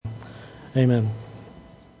Amen.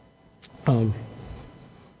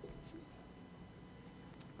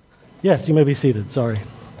 Yes, you may be seated. Sorry.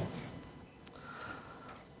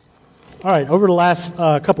 All right, over the last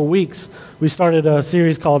couple weeks, we started a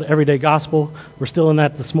series called Everyday Gospel. We're still in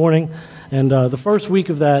that this morning. And the first week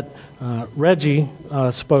of that, Reggie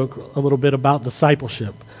spoke a little bit about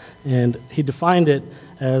discipleship. And he defined it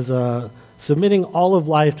as submitting all of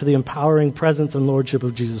life to the empowering presence and lordship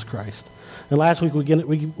of Jesus Christ. And last week,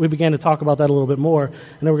 we began to talk about that a little bit more, and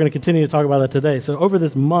then we're going to continue to talk about that today. So over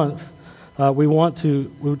this month, we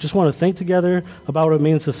just want to think together about what it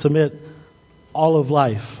means to submit all of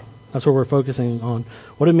life. That's what we're focusing on,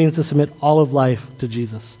 what it means to submit all of life to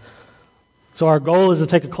Jesus. So our goal is to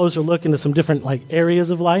take a closer look into some different areas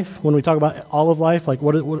of life. When we talk about all of life,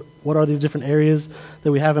 what are these different areas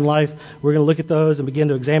that we have in life? We're going to look at those and begin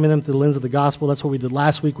to examine them through the lens of the gospel. That's what we did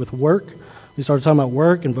last week with work. We started talking about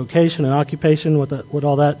work and vocation and occupation, what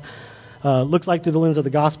all that looks like through the lens of the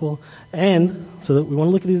gospel. And so that we want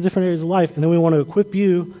to look at these different areas of life, and then we want to equip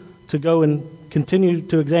you to go and continue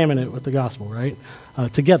to examine it with the gospel, right?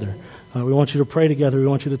 Together. We want you to pray together. We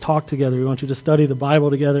want you to talk together. We want you to study the Bible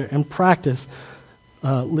together and practice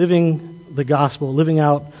living the gospel, living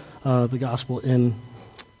out the gospel in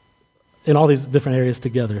all these different areas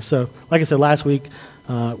together. So, like I said, last week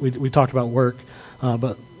we talked about work,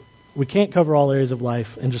 but we can't cover all areas of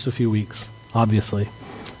life in just a few weeks, obviously.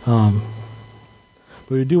 But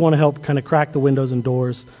we do want to help kind of crack the windows and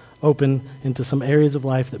doors open into some areas of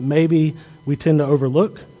life that maybe we tend to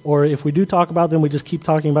overlook, or if we do talk about them, we just keep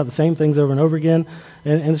talking about the same things over and over again,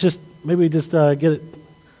 and it's just, maybe we just get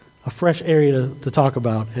a fresh area to talk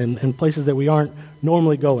about, and places that we aren't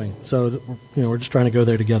normally going, so we're just trying to go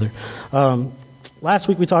there together. Last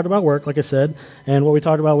week we talked about work, like I said, and what we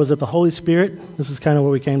talked about was that the Holy Spirit, this is kind of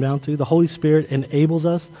what we came down to, the Holy Spirit enables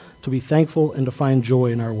us to be thankful and to find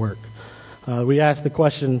joy in our work. We asked the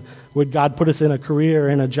question, would God put us in a career or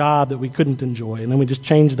in a job that we couldn't enjoy? And then we just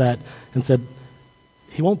changed that and said,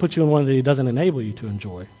 He won't put you in one that He doesn't enable you to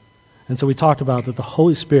enjoy. And so we talked about that the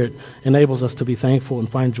Holy Spirit enables us to be thankful and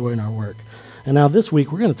find joy in our work. And now this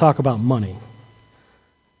week we're going to talk about money.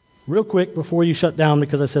 Real quick, before you shut down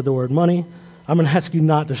because I said the word money, I'm going to ask you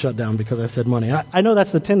not to shut down because I said money. I know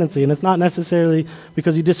that's the tendency, and it's not necessarily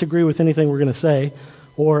because you disagree with anything we're going to say,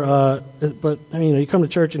 but you come to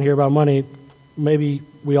church and hear about money, maybe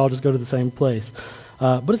we all just go to the same place.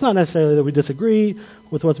 But it's not necessarily that we disagree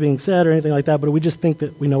with what's being said or anything like that, but we just think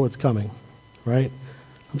that we know what's coming, right?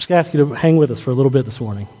 I'm just going to ask you to hang with us for a little bit this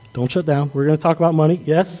morning. Don't shut down. We're going to talk about money,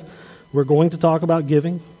 yes. We're going to talk about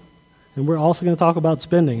giving, and we're also going to talk about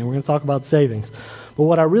spending, and we're going to talk about savings. But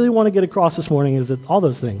what I really want to get across this morning is that all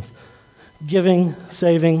those things, giving,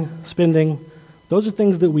 saving, spending, those are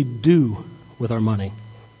things that we do with our money,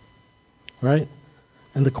 right?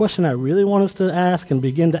 And the question I really want us to ask and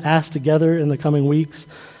begin to ask together in the coming weeks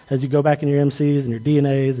as you go back in your MCs and your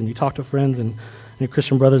DNAs and you talk to friends and your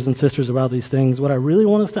Christian brothers and sisters about these things, what I really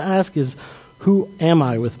want us to ask is, who am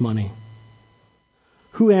I with money?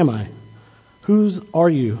 Who am I? Whose are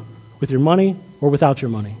you with your money or without your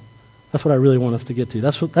money? That's what I really want us to get to.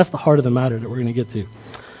 That's the heart of the matter that we're going to get to.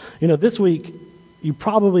 This week, you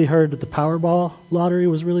probably heard that the Powerball lottery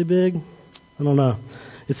was really big. I don't know.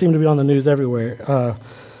 It seemed to be on the news everywhere.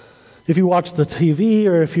 If you watch the TV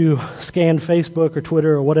or if you scan Facebook or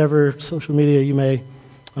Twitter or whatever social media you may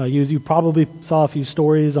use, you probably saw a few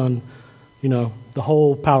stories on, the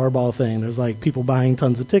whole Powerball thing. There's people buying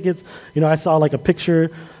tons of tickets. I saw a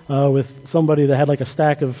picture with somebody that had a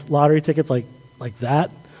stack of lottery tickets like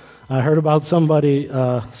that. I heard about somebody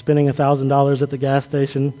spending $1,000 at the gas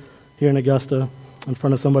station here in Augusta in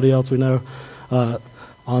front of somebody else we know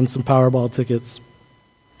on some Powerball tickets.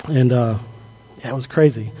 And it was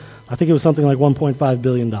crazy. I think it was something like $1.5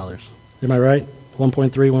 billion. Am I right?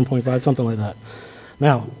 1.3, 1.5, something like that.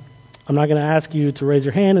 Now, I'm not going to ask you to raise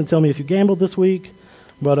your hand and tell me if you gambled this week,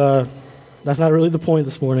 but that's not really the point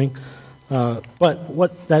this morning. But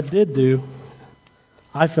what that did do,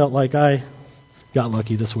 I felt like I got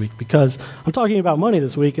lucky this week because I'm talking about money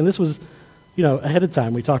this week, and this was, ahead of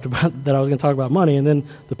time we talked about that I was going to talk about money, and then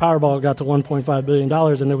the Powerball got to $1.5 billion,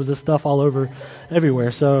 and there was this stuff all over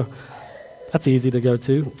everywhere, so that's easy to go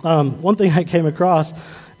to. One thing I came across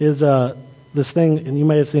is this thing, and you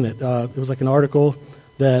may have seen it. It was an article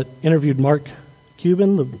that interviewed Mark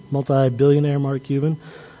Cuban, the multi-billionaire Mark Cuban,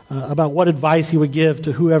 about what advice he would give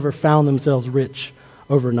to whoever found themselves rich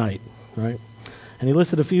overnight, right? And he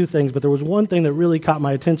listed a few things, but there was one thing that really caught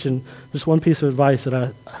my attention, just one piece of advice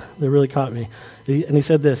that really caught me. And he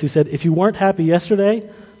said this. He said, if you weren't happy yesterday,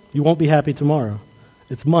 you won't be happy tomorrow.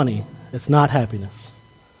 It's money. It's not happiness.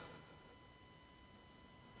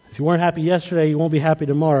 If you weren't happy yesterday, you won't be happy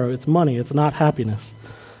tomorrow. It's money. It's not happiness.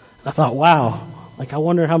 And I thought, wow, I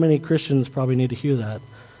wonder how many Christians probably need to hear that.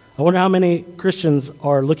 I wonder how many Christians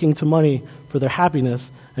are looking to money for their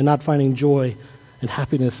happiness and not finding joy and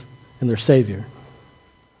happiness in their Savior.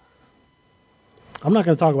 I'm not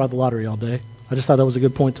going to talk about the lottery all day. I just thought that was a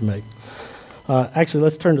good point to make. Actually,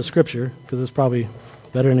 let's turn to Scripture, because it's probably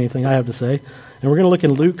better than anything I have to say. And we're going to look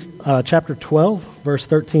in Luke chapter 12, verse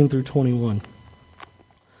 13 through 21.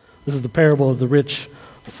 This is the parable of the rich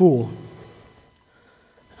fool.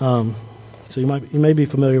 So you may be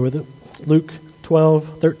familiar with it. Luke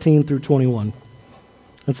 12, 13 through 21.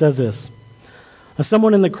 It says this.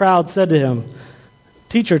 Someone in the crowd said to him,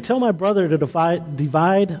 "Teacher, tell my brother to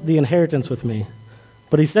divide the inheritance with me."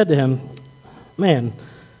 But he said to him, "Man,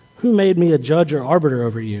 who made me a judge or arbiter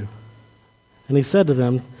over you?" And he said to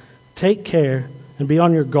them, "Take care and be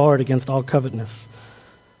on your guard against all covetousness.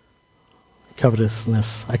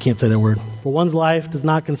 I can't say that word. For one's life does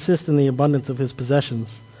not consist in the abundance of his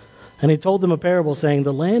possessions." And he told them a parable, saying,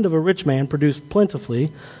 "The land of a rich man produced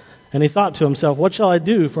plentifully. And he thought to himself, 'What shall I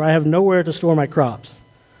do? For I have nowhere to store my crops.'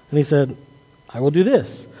 And he said, 'I will do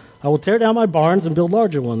this. I will tear down my barns and build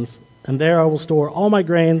larger ones. And there I will store all my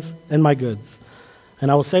grains and my goods. And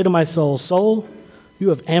I will say to my soul, Soul, you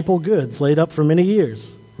have ample goods laid up for many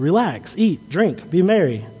years. Relax, eat, drink, be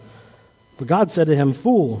merry.' But God said to him,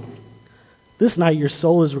 'Fool, this night your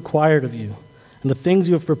soul is required of you. And the things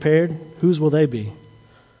you have prepared, whose will they be?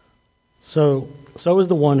 So is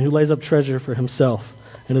the one who lays up treasure for himself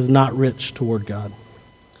and is not rich toward God.'"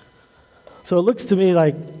 So it looks to me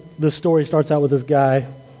like this story starts out with this guy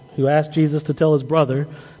who asked Jesus to tell his brother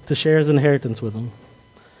to share his inheritance with him.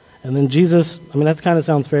 And then Jesus, that kind of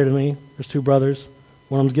sounds fair to me. There's two brothers.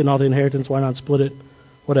 One of them's getting all the inheritance. Why not split it?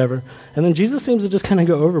 Whatever. And then Jesus seems to just kind of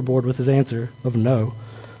go overboard with his answer of no.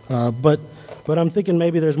 But I'm thinking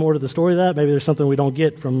maybe there's more to the story than that. Maybe there's something we don't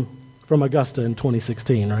get from Augusta in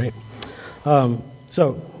 2016, right?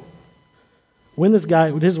 So when this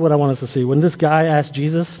guy, here's what I want us to see. When this guy asked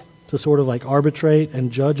Jesus to sort of like arbitrate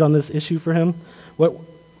and judge on this issue for him,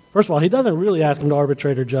 first of all, he doesn't really ask him to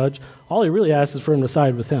arbitrate or judge. All he really asks is for him to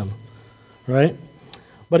side with him, right?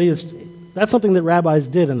 But that's something that rabbis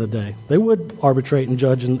did in the day. They would arbitrate and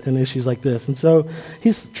judge in issues like this. And so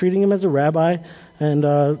he's treating him as a rabbi, and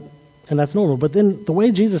that's normal. But then the way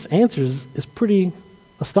Jesus answers is pretty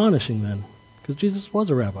astonishing then, because Jesus was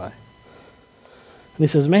a rabbi. And he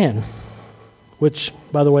says, "Man," which,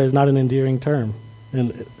 by the way, is not an endearing term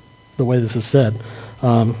in the way this is said.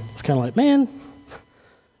 It's kind of like, "Man,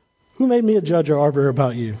 who made me a judge or arbiter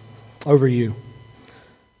over you?"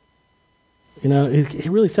 He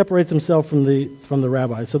really separates himself from the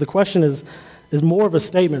rabbis. So the question is more of a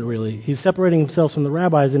statement, really. He's separating himself from the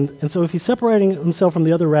rabbis, and so if he's separating himself from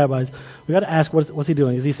the other rabbis, we got to ask, what's he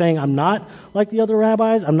doing? Is he saying, "I'm not like the other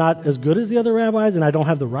rabbis, I'm not as good as the other rabbis, and I don't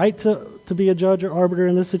have the right to be a judge or arbiter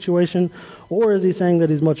in this situation"? Or is he saying that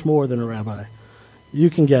he's much more than a rabbi? You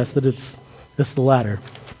can guess that it's the latter.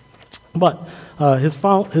 But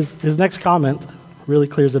his next comment really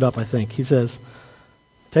clears it up, I think. He says,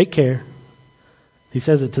 "Take care." He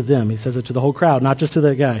says it to them. He says it to the whole crowd, not just to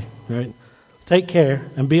that guy, right? "Take care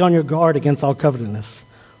and be on your guard against all covetousness,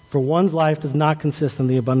 for one's life does not consist in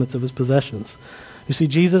the abundance of his possessions." You see,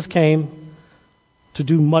 Jesus came to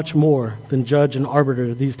do much more than judge and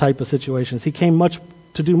arbiter these type of situations. He came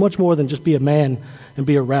to do much more than just be a man and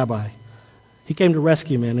be a rabbi. He came to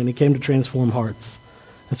rescue men, and he came to transform hearts.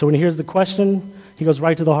 And so when he hears the question, he goes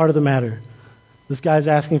right to the heart of the matter. This guy's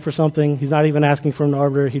asking for something. He's not even asking for an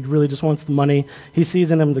arbiter. He really just wants the money. He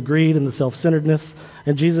sees in him the greed and the self-centeredness.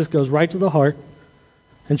 And Jesus goes right to the heart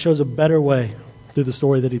and shows a better way through the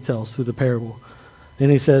story that he tells, through the parable.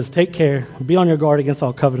 And he says, "Take care, be on your guard against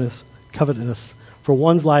all covetousness, for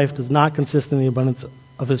one's life does not consist in the abundance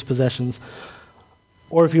of his possessions."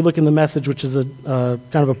 Or if you look in the Message, which is a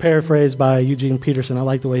kind of a paraphrase by Eugene Peterson, I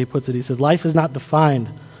like the way he puts it. He says, "Life is not defined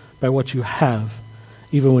by what you have,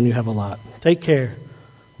 even when you have a lot." Take care.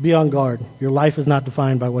 Be on guard. Your life is not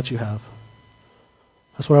defined by what you have.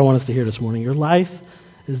 That's what I want us to hear this morning. Your life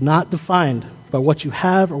is not defined by what you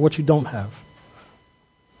have or what you don't have.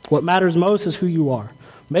 What matters most is who you are.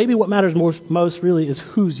 Maybe what matters most really is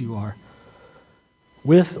whose you are.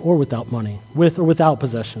 With or without money. With or without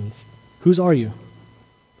possessions. Whose are you?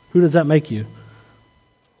 Who does that make you?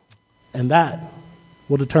 And that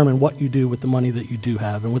will determine what you do with the money that you do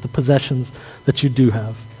have and with the possessions that you do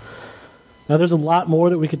have. Now, there's a lot more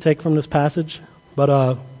that we could take from this passage, but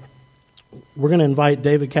we're going to invite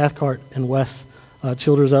David Cathcart and Wes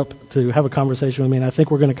Childers up to have a conversation with me, and I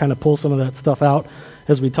think we're going to kind of pull some of that stuff out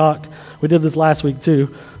as we talk. We did this last week,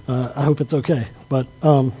 too. I hope it's okay. But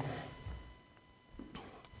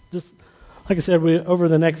just like I said, over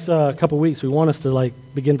the next couple weeks, we want us to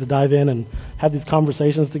begin to dive in and have these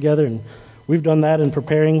conversations together, and we've done that in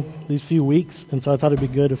preparing these few weeks, and so I thought it'd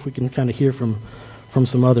be good if we can kind of hear from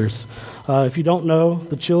some others. If you don't know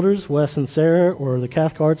the Childers, Wes and Sarah, or the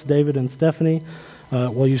Cathcarts, David and Stephanie,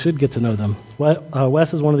 well, you should get to know them.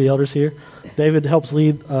 Wes is one of the elders here. David helps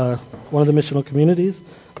lead one of the missional communities.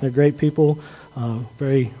 They're great people,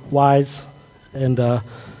 very wise, and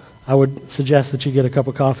I would suggest that you get a cup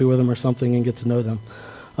of coffee with them or something and get to know them.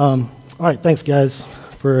 All right, thanks, guys,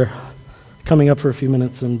 for coming up for a few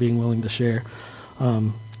minutes and being willing to share.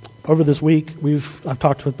 Over this week, I've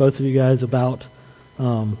talked with both of you guys about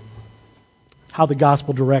how the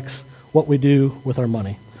gospel directs what we do with our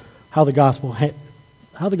money, how the gospel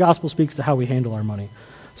speaks to how we handle our money.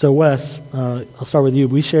 So, Wes, I'll start with you.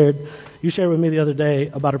 You shared with me the other day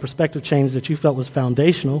about a perspective change that you felt was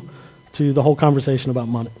foundational to the whole conversation about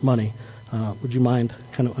money. Would you mind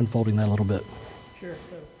kind of unfolding that a little bit? Sure.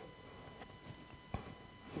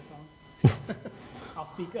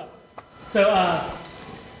 I'll speak up. So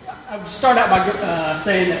I would start out by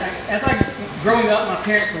saying that as growing up, my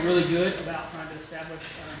parents were really good about trying to establish,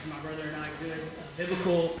 my brother and I, good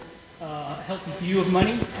biblical, healthy view of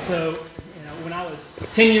money. So, when I was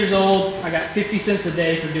 10 years old, I got 50 cents a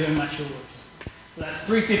day for doing my chores. So that's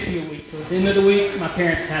 $3.50 a week. So at the end of the week, my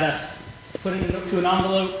parents had us put it into an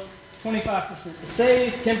envelope, 25% to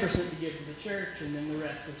save, 10% to give to the church, and then the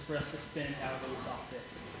rest was for us to spend however we saw fit.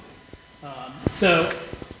 So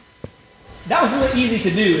that was really easy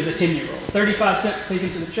to do as a 10-year-old. 35 cents taken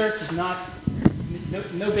to the church is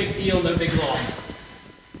no big deal, no big loss.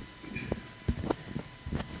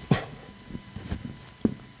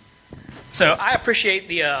 So I appreciate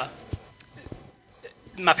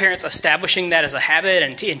my parents establishing that as a habit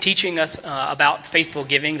and teaching us about faithful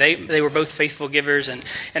giving. They were both faithful givers and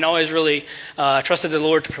always really trusted the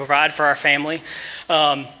Lord to provide for our family.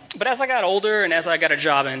 But as I got older and as I got a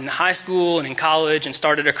job in high school and in college and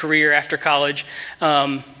started a career after college,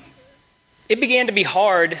 it began to be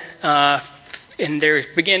hard, and there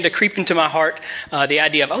began to creep into my heart the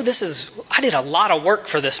idea of, I did a lot of work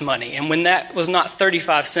for this money. And when that was not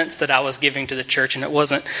 35 cents that I was giving to the church, and it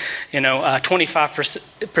wasn't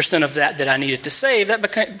 25% of that I needed to save, that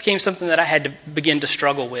became something that I had to begin to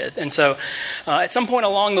struggle with. And so at some point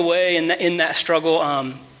along the way in that struggle,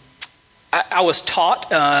 I was taught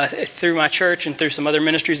through my church and through some other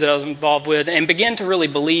ministries that I was involved with, and began to really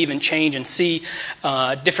believe and change and see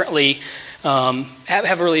differently,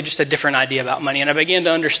 have really just a different idea about money. And I began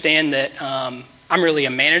to understand that I'm really a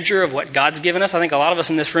manager of what God's given us. I think a lot of us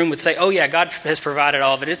in this room would say, oh yeah, God has provided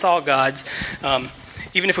all of it. It's all God's.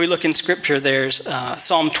 Even if we look in Scripture, there's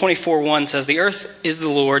Psalm 24:1 says, the earth is the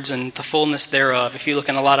Lord's and the fullness thereof. If you look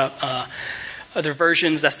in a lot of other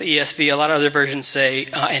versions, that's the ESV. A lot of other versions say,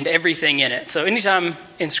 and everything in it. So anytime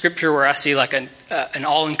in Scripture where I see like an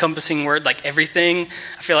all-encompassing word like everything,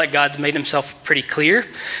 I feel like God's made himself pretty clear.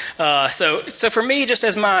 So for me, just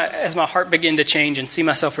as my heart began to change and see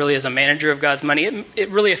myself really as a manager of God's money, it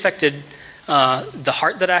really affected the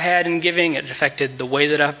heart that I had in giving. It affected the way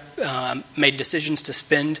that I made decisions to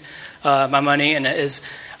spend my money. And as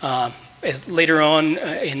later on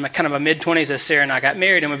in my mid-20s, as Sarah and I got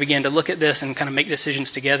married and we began to look at this and kind of make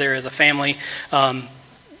decisions together as a family,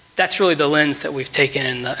 that's really the lens that we've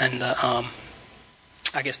taken, and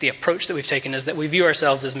I guess the approach that we've taken is that we view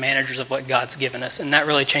ourselves as managers of what God's given us, and that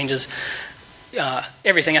really changes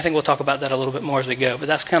everything. I think we'll talk about that a little bit more as we go, but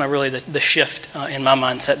that's kind of really the shift in my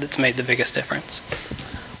mindset that's made the biggest difference.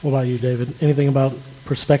 What about you, David? Anything about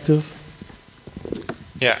perspective?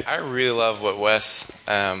 Yeah, I really love what Wes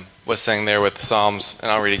was saying there with the Psalms,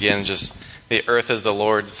 and I'll read again, just the earth is the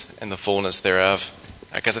Lord's and the fullness thereof,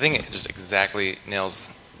 because I think it just exactly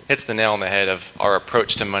hits the nail on the head of our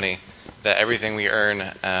approach to money, that everything we earn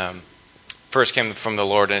first came from the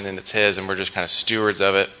Lord and it's his, and we're just kind of stewards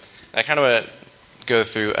of it. And I kind of want to go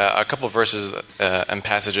through a couple of verses and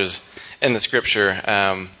passages in the Scripture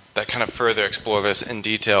that kind of further explore this in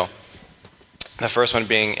detail. The first one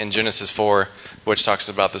being in Genesis 4, which talks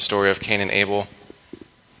about the story of Cain and Abel.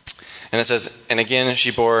 And it says, and again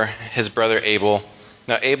she bore his brother Abel.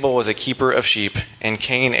 Now Abel was a keeper of sheep, and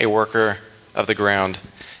Cain a worker of the ground.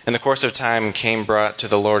 In the course of time, Cain brought to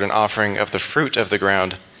the Lord an offering of the fruit of the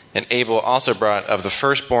ground, and Abel also brought of the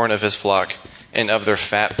firstborn of his flock and of their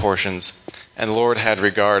fat portions. And the Lord had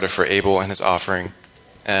regard for Abel and his offering.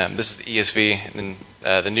 This is the ESV,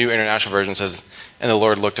 and the New International Version says, and the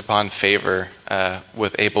Lord looked upon favor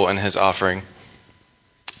with Abel and his offering.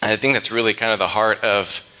 And I think that's really kind of the heart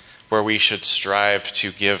of where we should strive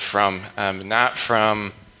to give from, not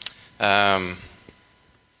from, I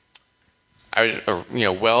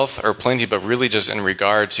wealth or plenty, but really just in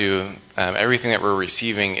regard to everything that we're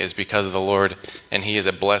receiving is because of the Lord, and He is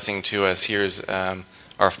a blessing to us. Here's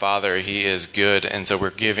our Father. He is good, and so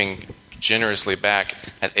we're giving generously back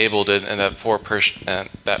as Abel did in that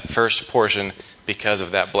first portion because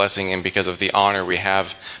of that blessing and because of the honor we have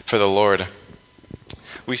for the Lord.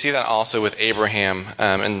 We see that also with Abraham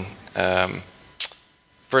in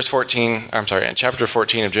in chapter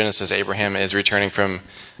 14 of Genesis. Abraham is returning from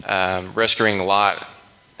rescuing Lot,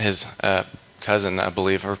 his cousin, I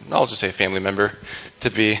believe, or I'll just say family member to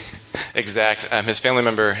be exact. His family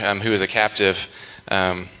member who is a captive.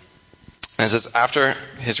 And it says, after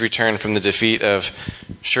his return from the defeat of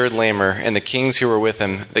Chedorlaomer and the kings who were with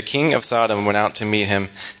him, the king of Sodom went out to meet him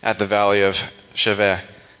at the valley of Shaveh,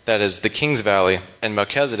 that is, the king's valley. And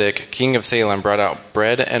Melchizedek, king of Salem, brought out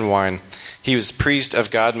bread and wine. He was priest of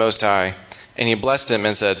God Most High, and he blessed him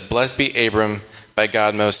and said, Blessed be Abram by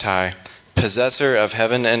God Most High, possessor of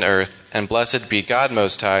heaven and earth, and blessed be God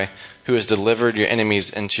Most High, who has delivered your enemies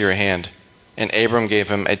into your hand. And Abram gave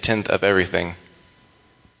him a tenth of everything.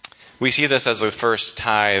 We see this as the first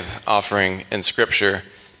tithe offering in Scripture.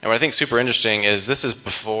 And what I think is super interesting is this is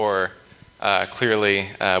before, clearly,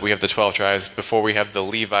 we have the 12 tribes, before we have the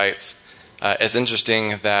Levites. It's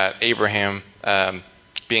interesting that Abraham,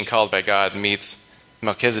 being called by God, meets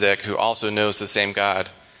Melchizedek, who also knows the same God,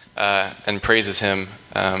 and praises him.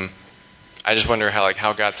 I just wonder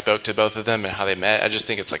how God spoke to both of them and how they met. I just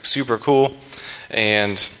think it's super cool.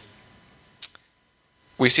 And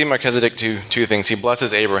we see Melchizedek do two things. He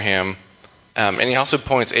blesses Abraham, and he also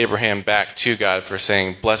points Abraham back to God for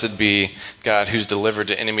saying, Blessed be God who's delivered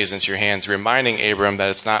the enemies into your hands, reminding Abram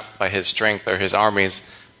that it's not by his strength or his armies,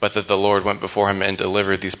 but that the Lord went before him and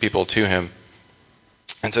delivered these people to him.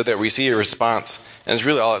 And so that we see a response, and it's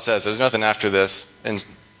really all it says. There's nothing after this in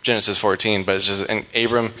Genesis 14, but it's just, and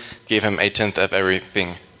Abram gave him a tenth of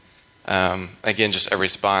everything. Again, just a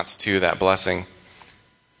response to that blessing.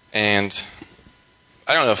 And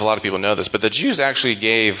I don't know if a lot of people know this, but the Jews actually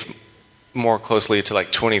gave more closely to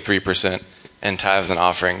 23% in tithes and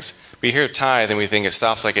offerings. We hear tithe and we think it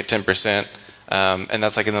stops at 10%, and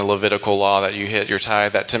that's in the Levitical law that you hit your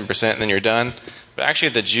tithe, that 10%, and then you're done. But actually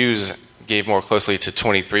the Jews gave more closely to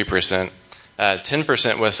 23%.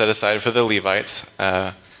 10% was set aside for the Levites.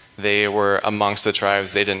 They were amongst the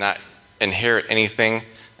tribes. They did not inherit anything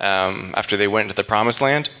after they went into the Promised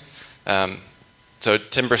Land. So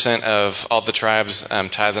 10% of all the tribes'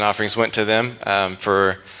 tithes and offerings went to them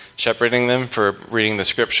for shepherding them, for reading the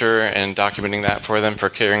Scripture and documenting that for them, for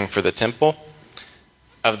caring for the temple.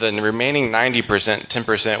 Of the remaining 90%,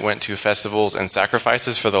 10% went to festivals and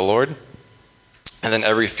sacrifices for the Lord. And then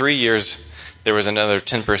every 3 years, there was another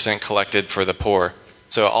 10% collected for the poor.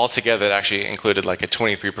 So altogether, it actually included a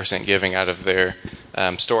 23% giving out of their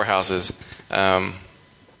storehouses. And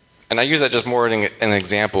I use that just more as an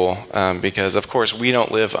example because, of course, we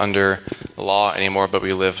don't live under law anymore, but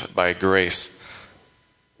we live by grace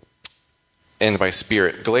and by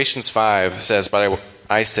Spirit. Galatians 5 says, But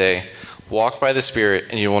I say, walk by the Spirit,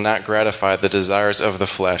 and you will not gratify the desires of the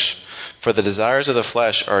flesh. For the desires of the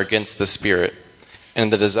flesh are against the Spirit,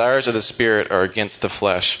 and the desires of the Spirit are against the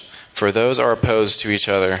flesh. For those are opposed to each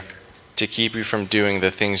other to keep you from doing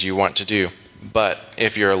the things you want to do. But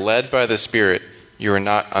if you are led by the Spirit, you are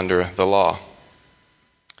not under the law.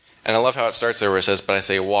 And I love how it starts there where it says, But I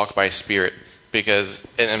say, walk by Spirit, because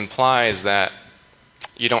it implies that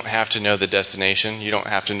you don't have to know the destination. You don't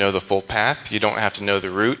have to know the full path. You don't have to know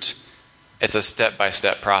the route. It's a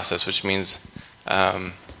step-by-step process, which means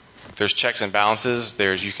there's checks and balances.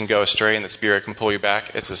 You can go astray and the Spirit can pull you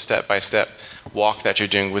back. It's a step-by-step walk that you're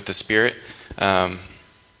doing with the Spirit. And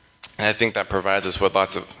I think that provides us with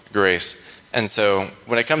lots of grace. And so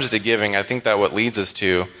when it comes to giving, I think that what leads us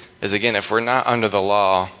to is, again, if we're not under the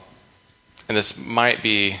law, and this might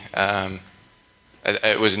be,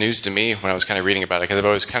 it was news to me when I was kind of reading about it, because I've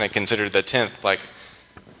always kind of considered the tenth,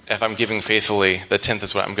 if I'm giving faithfully, the tenth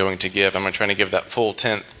is what I'm going to give. I'm trying to give that full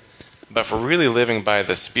tenth. But if we're really living by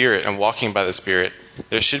the Spirit and walking by the Spirit,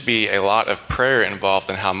 there should be a lot of prayer involved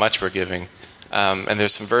in how much we're giving. And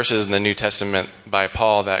there's some verses in the New Testament by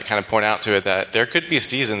Paul that kind of point out to it that there could be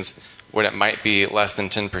seasons when it might be less than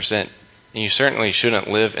 10%. And you certainly shouldn't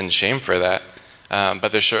live in shame for that. But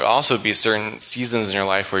there should also be certain seasons in your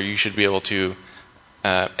life where you should be able to,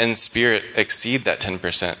 in spirit, exceed that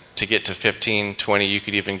 10%. To get to 15, 20, you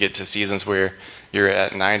could even get to seasons where you're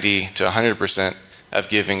at 90 to 100% of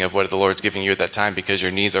giving of what the Lord's giving you at that time because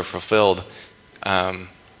your needs are fulfilled. And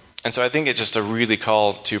so I think it's just a really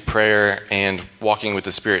call to prayer and walking with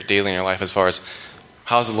the Spirit daily in your life as far as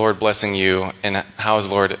how is the Lord blessing you and how is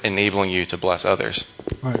the Lord enabling you to bless others.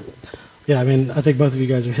 All right. Yeah, I mean, I think both of you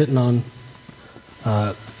guys are hitting on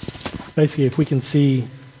basically if we can see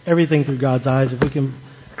everything through God's eyes, if we can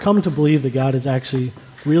come to believe that God is actually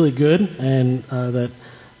really good and that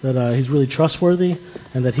He's really trustworthy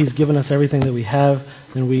and that He's given us everything that we have,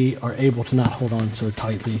 then we are able to not hold on so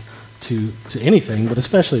tightly to anything, but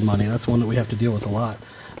especially money. That's one that we have to deal with a lot.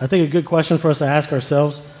 I think a good question for us to ask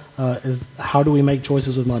ourselves is how do we make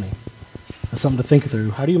choices with money? That's something to think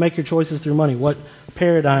through. How do you make your choices through money? What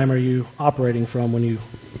paradigm are you operating from when you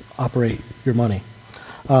operate your money?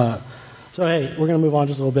 So, hey, we're going to move on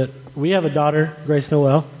just a little bit. We have a daughter, Grace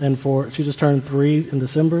Noel, and she just turned 3 in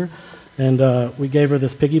December, and we gave her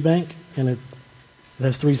this piggy bank, and it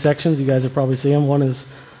has 3 sections. You guys have probably seen them. One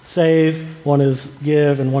is save, one is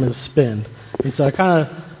give, and one is spend. And so I kind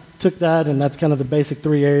of took that, and that's kind of the basic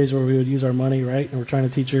 3 areas where we would use our money, right? And we're trying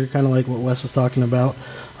to teach her, kind of like what Wes was talking about,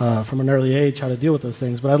 from an early age, how to deal with those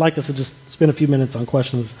things. But I'd like us to just spend a few minutes on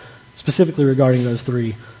questions specifically regarding those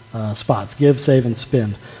 3 spots, give, save, and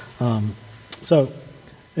spend. So,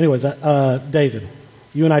 anyways, David,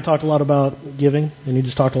 you and I talked a lot about giving, and you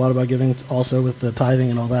just talked a lot about giving also with the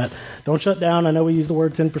tithing and all that. Don't shut down. I know we use the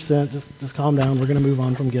word 10%. Just calm down. We're going to move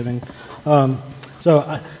on from giving. So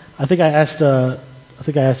I think I asked you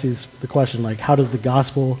the question, like, how does the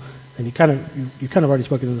gospel, and you kind of already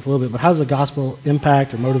spoken to this a little bit, but how does the gospel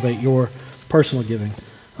impact or motivate your personal giving?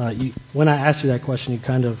 When I asked you that question, you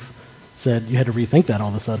kind of said you had to rethink that all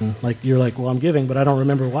of a sudden. Like, you're like, well, I'm giving, but I don't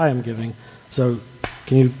remember why I'm giving. So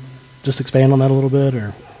can you just expand on that a little bit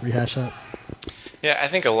or rehash that? Yeah, I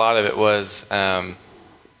think a lot of it was I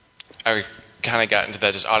kind of got into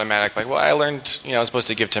that just automatic, like, well, I learned, I was supposed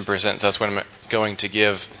to give 10%, so that's what I'm going to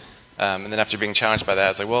give. And then after being challenged by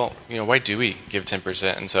that, it's like, well, why do we give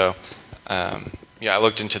 10%? And so, I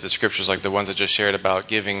looked into the scriptures, like the ones that just shared about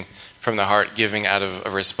giving from the heart, giving out of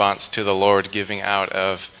a response to the Lord, giving out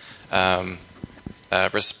of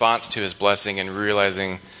response to His blessing, and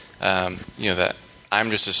realizing, that I'm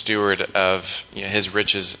just a steward of His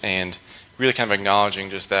riches, and really kind of acknowledging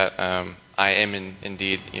just that I am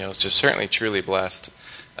indeed, just certainly truly blessed,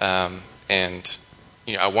 and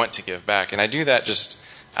I want to give back, and I do that just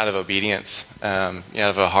out of obedience, out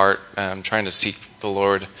of a heart, trying to seek the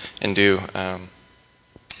Lord and do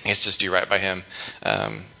right by Him.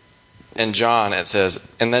 In John, it says,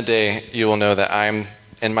 "In that day you will know that I am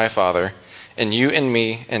in my Father, and you in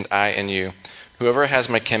me, and I in you. Whoever has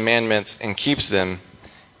my commandments and keeps them,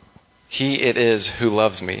 he it is who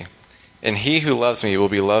loves me. And he who loves me will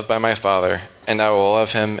be loved by my Father, and I will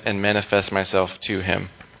love him and manifest myself to him."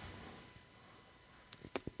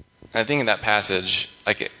 I think in that passage,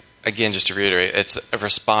 again, just to reiterate, it's a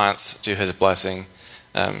response to His blessing.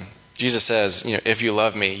 Jesus says, if you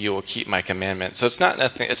love me, you will keep my commandments. So it's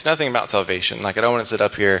nothing about salvation. Like, I don't want to sit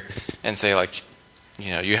up here and say, like,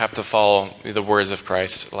 you have to follow the words of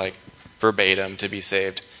Christ, like, verbatim to be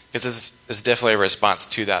saved. Because this is definitely a response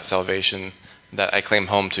to that salvation that I claim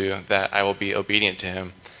home to, that I will be obedient to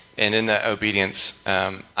Him. And in that obedience,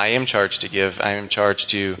 I am charged to give. I am charged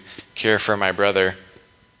to care for my brother.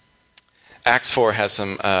 Acts 4 has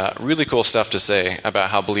some really cool stuff to say about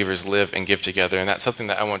how believers live and give together, and that's something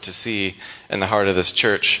that I want to see in the heart of this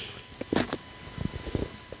church.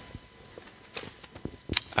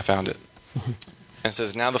 I found it. And it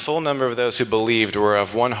says, "Now the full number of those who believed were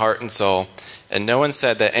of one heart and soul, and no one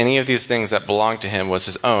said that any of these things that belonged to him was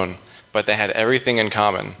his own, but they had everything in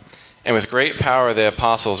common. And with great power the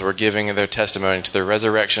apostles were giving their testimony to the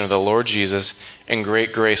resurrection of the Lord Jesus, and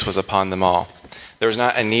great grace was upon them all. There was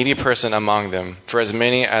not a needy person among them, for as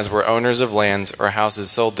many as were owners of lands or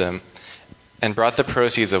houses sold them, and brought the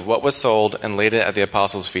proceeds of what was sold and laid it at the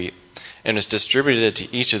apostles' feet, and was distributed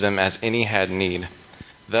to each of them as any had need.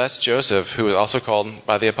 Thus Joseph, who was also called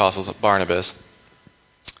by the apostles Barnabas,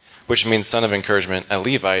 which means son of encouragement, a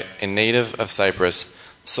Levite, a native of Cyprus,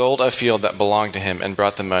 sold a field that belonged to him and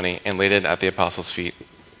brought the money and laid it at the apostles' feet."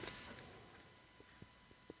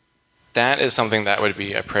 That is something that would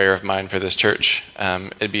be a prayer of mine for this church.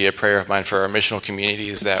 It'd be a prayer of mine for our missional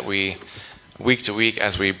communities, that we, week to week,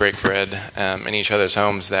 as we break bread in each other's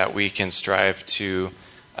homes, that we can strive to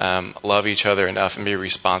love each other enough and be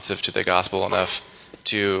responsive to the gospel enough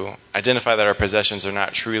to identify that our possessions are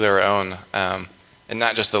not truly our own, and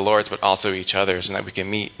not just the Lord's, but also each other's, and that we can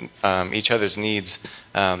meet each other's needs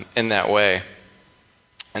in that way.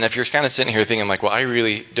 And if you're kind of sitting here thinking, like, well, I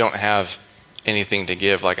really don't have anything to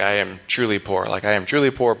give, like, I am truly poor,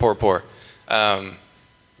 poor,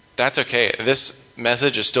 that's okay. This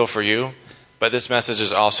message is still for you, but this message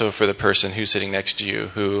is also for the person who's sitting next to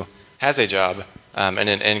you who has a job and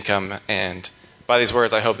an income. And by these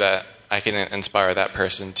words, I hope that I can inspire that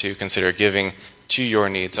person to consider giving to your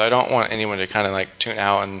needs. So I don't want anyone to kind of like tune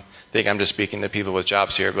out and think I'm just speaking to people with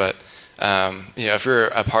jobs here. But if you're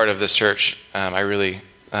a part of this church, I really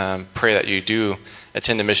pray that you do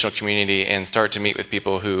attend a missional community and start to meet with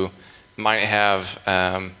people who might have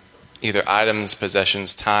either items,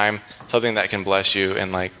 possessions, time, something that can bless you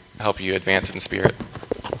and like help you advance in spirit.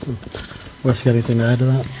 Awesome. Wes, got anything to add to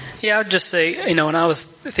that? Yeah, I'd just say, when I was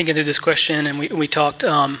thinking through this question and we talked,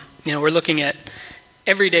 we're looking at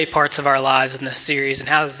everyday parts of our lives in this series and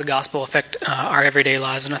how does the gospel affect our everyday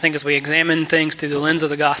lives. And I think as we examine things through the lens of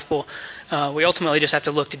the gospel, we ultimately just have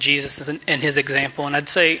to look to Jesus and his example. And I'd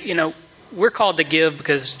say, we're called to give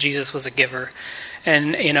because Jesus was a giver.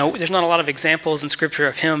 And, there's not a lot of examples in Scripture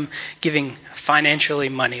of him giving financially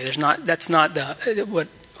money. That's not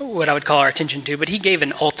what I would call our attention to, but he gave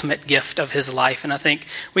an ultimate gift of his life. And I think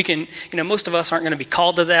we can, most of us aren't going to be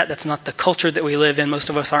called to that. That's not the culture that we live in. Most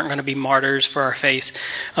of us aren't going to be martyrs for our faith.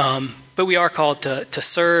 But we are called to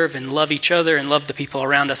serve and love each other and love the people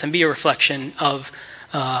around us and be a reflection of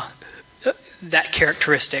that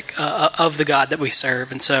characteristic of the God that we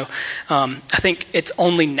serve. And so I think it's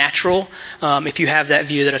only natural if you have that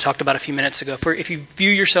view that I talked about a few minutes ago. If you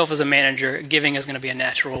view yourself as a manager, giving is going to be a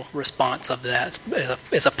natural response of that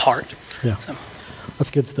as a part. Yeah, so.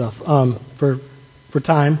 That's good stuff. For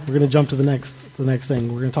time, we're going to jump to the next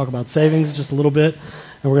thing. We're going to talk about savings just a little bit,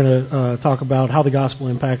 and we're going to talk about how the gospel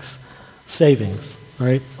impacts savings. All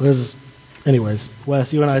right. Anyways,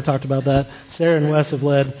 Wes, you and I talked about that. Sarah and Wes have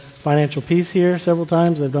led Financial Peace here several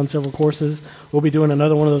times. They've done several courses. We'll be doing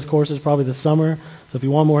another one of those courses probably this summer. So if you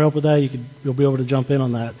want more help with that, you'll be able to jump in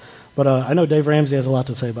on that. But I know Dave Ramsey has a lot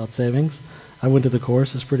to say about savings. I went to the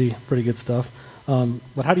course. It's pretty good stuff.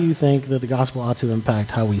 But how do you think that the gospel ought to impact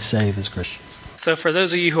how we save as Christians? So for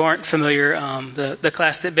those of you who aren't familiar, the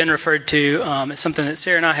class that Ben referred to is something that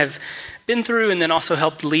Sarah and I have been through and then also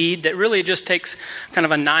helped lead, that really just takes kind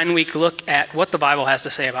of a 9-week look at what the Bible has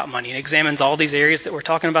to say about money. It examines all these areas that we're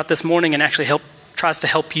talking about this morning and actually tries to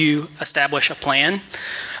help you establish a plan.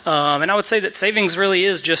 And I would say that savings really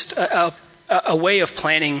is just a way of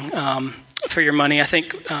planning for your money. I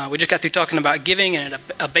think we just got through talking about giving, and at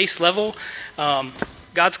a base level,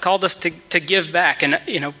 God's called us to give back. And,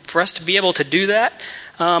 for us to be able to do that,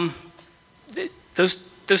 those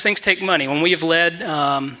things take money. When we have led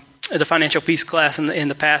the Financial Peace class in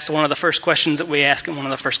the past, one of the first questions that we ask in one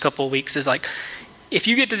of the first couple of weeks is like, if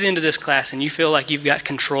you get to the end of this class and you feel like you've got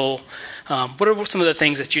control, what are some of the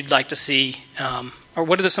things that you'd like to see, or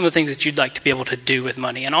what are some of the things that you'd like to be able to do with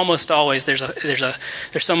money? And almost always there's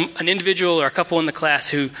an individual or a couple in the class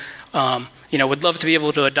who would love to be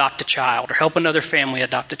able to adopt a child, or help another family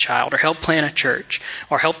adopt a child, or help plant a church,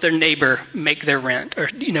 or help their neighbor make their rent, or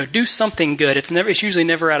do something good. It's usually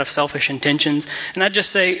never out of selfish intentions. And I just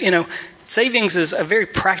say, savings is a very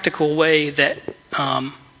practical way that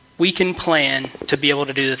we can plan to be able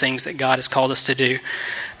to do the things that God has called us to do.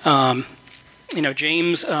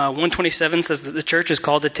 James 1:27 says that the church is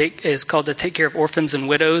called to take care of orphans and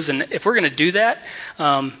widows, and if we're going to do that,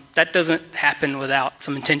 that doesn't happen without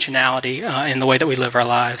some intentionality in the way that we live our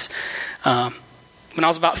lives. When I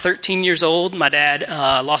was about 13 years old, my dad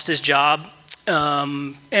lost his job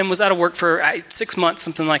and was out of work for 6 months,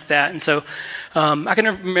 something like that. And so I can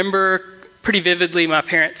remember pretty vividly my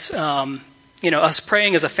parents us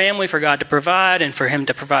praying as a family for God to provide and for him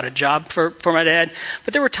to provide a job for my dad.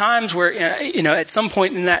 But there were times where, at some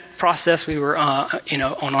point in that process, we were,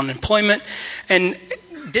 on unemployment and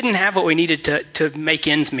didn't have what we needed to make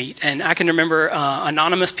ends meet. And I can remember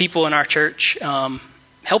anonymous people in our church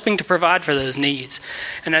helping to provide for those needs.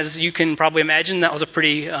 And as you can probably imagine, that was a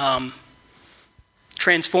pretty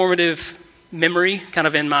transformative memory kind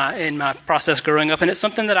of in my process growing up, and it's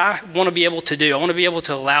something that I want to be able to do. I want to be able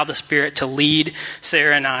to allow the Spirit to lead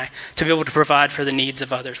Sarah and I to be able to provide for the needs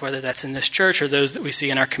of others, whether that's in this church or those that we see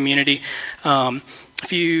in our community.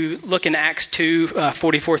 If you look in Acts 2,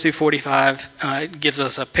 44 through 45, it gives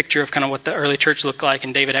us a picture of kind of what the early church looked like,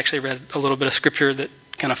 and David actually read a little bit of scripture that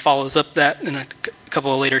kind of follows up that in a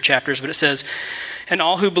couple of later chapters, but it says, "And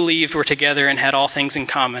all who believed were together and had all things in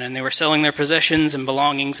common, and they were selling their possessions and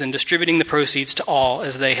belongings and distributing the proceeds to all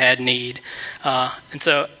as they had need." And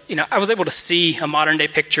so, I was able to see a modern-day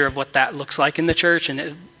picture of what that looks like in the church,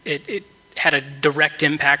 and it had a direct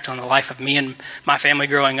impact on the life of me and my family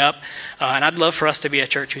growing up. And I'd love for us to be a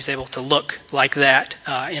church who's able to look like that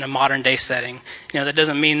in a modern-day setting. That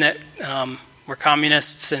doesn't mean that we're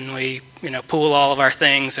communists and we pool all of our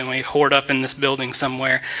things and we hoard up in this building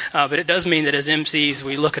somewhere, but it does mean that as MCs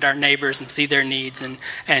we look at our neighbors and see their needs and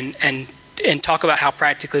talk about how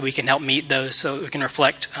practically we can help meet those, so that we can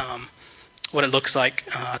reflect what it looks like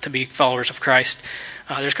to be followers of Christ.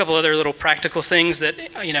 There's a couple other little practical things that,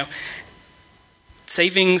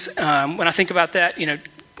 savings, when I think about that,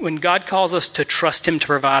 when God calls us to trust him to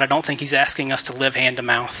provide, I don't think he's asking us to live hand to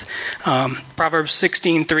mouth. Proverbs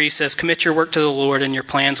 16:3 says, "Commit your work to the Lord and your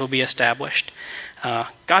plans will be established."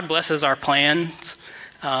 God blesses our plans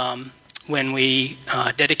when we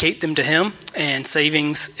dedicate them to him, and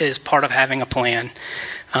savings is part of having a plan.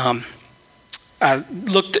 I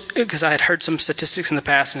looked, because I had heard some statistics in the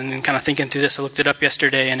past, and kind of thinking through this, I looked it up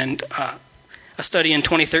yesterday, and a study in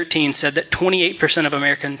 2013 said that 28% of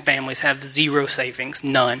American families have zero savings,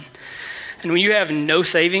 none. And when you have no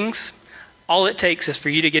savings, all it takes is for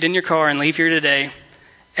you to get in your car and leave here today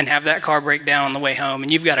and have that car break down on the way home,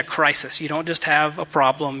 and you've got a crisis. You don't just have a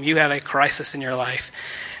problem, you have a crisis in your life.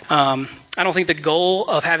 I don't think the goal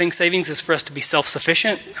of having savings is for us to be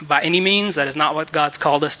self-sufficient by any means. That is not what God's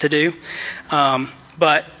called us to do.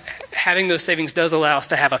 But having those savings does allow us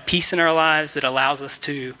to have a peace in our lives that allows us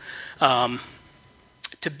to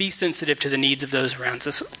be sensitive to the needs of those around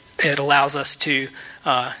us. It allows us to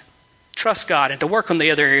trust God and to work on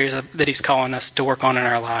the other areas that he's calling us to work on in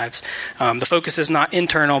our lives. The focus is not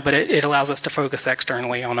internal, but it allows us to focus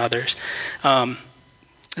externally on others.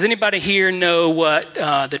 Does anybody here know what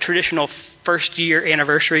the traditional first-year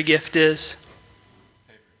anniversary gift is?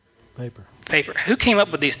 Paper. Who came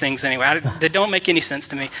up with these things anyway? They don't make any sense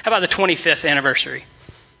to me. How about the 25th anniversary?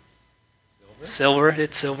 Silver.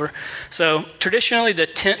 It's silver. So traditionally, the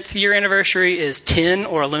 10th year anniversary is tin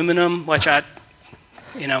or aluminum, which I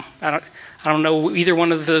don't know either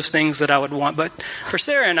one of those things that I would want. But for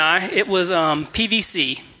Sarah and I, it was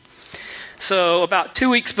PVC. So about 2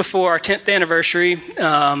 weeks before our 10th anniversary,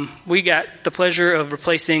 we got the pleasure of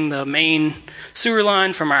replacing the main sewer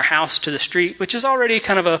line from our house to the street, which is already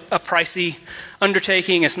kind of a pricey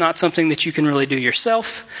undertaking. It's not something that you can really do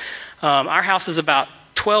yourself. Our house is about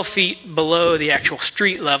 12 feet below the actual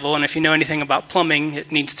street level, and if you know anything about plumbing,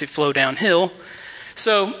 it needs to flow downhill.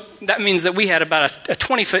 So that means that we had about a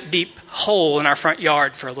 20-foot deep hole in our front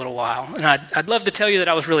yard for a little while. And I'd love to tell you that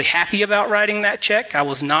I was really happy about writing that check. I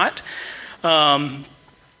was not.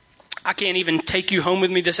 I can't even take you home with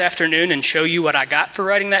me this afternoon and show you what I got for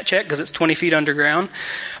writing that check because it's 20 feet underground.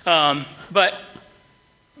 But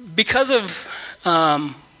because of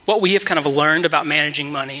what we have kind of learned about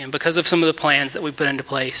managing money, and because of some of the plans that we put into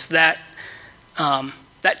place, that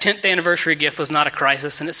 10th anniversary gift was not a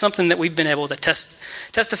crisis, and it's something that we've been able to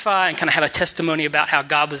testify and kind of have a testimony about how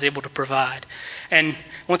God was able to provide. And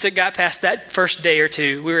once it got past that first day or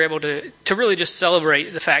two, we were able to really just celebrate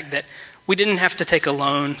the fact that we didn't have to take a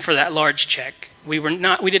loan for that large check. We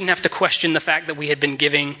didn't have to question the fact that we had been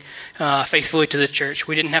giving faithfully to the church.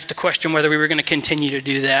 We didn't have to question whether we were going to continue to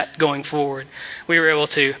do that going forward. We were able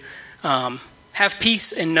to have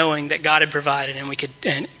peace in knowing that God had provided, and we could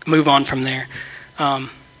move on from there. One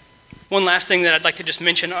last thing that I'd like to just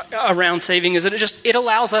mention around saving is that it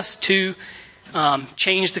allows us to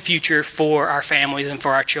change the future for our families and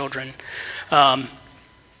for our children.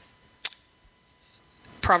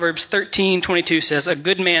 Proverbs 13:22 says, "A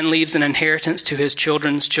good man leaves an inheritance to his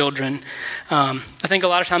children's children." I think a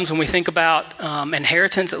lot of times when we think about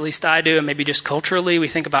inheritance, at least I do, and maybe just culturally, we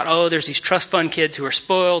think about, there's these trust fund kids who are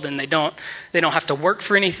spoiled and they don't have to work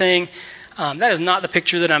for anything. That is not the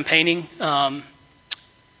picture that I'm painting.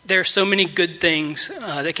 There are so many good things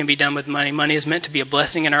that can be done with money. Money is meant to be a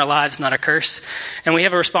blessing in our lives, not a curse. And we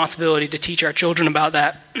have a responsibility to teach our children about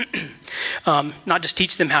that. Not just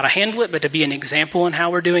teach them how to handle it, but to be an example in how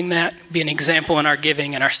we're doing that, be an example in our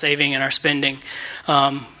giving and our saving and our spending.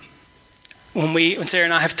 When Sarah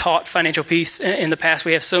and I have taught financial peace in the past,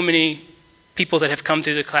 we have so many people that have come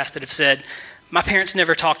through the class that have said, my parents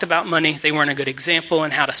never talked about money. They weren't a good example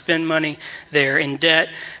in how to spend money. They're in debt.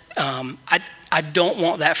 I don't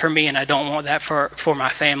want that for me, and I don't want that for my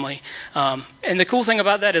family. And the cool thing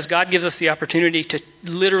about that is God gives us the opportunity to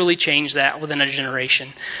literally change that within a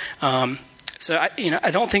generation. So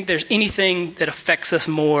I don't think there's anything that affects us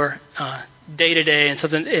more day to day and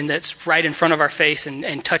something that's right in front of our face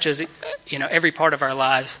and touches every part of our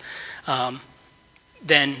lives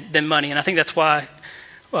than money. And I think that's why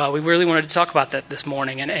we really wanted to talk about that this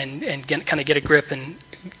morning and kind of get a grip and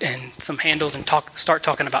some handles and start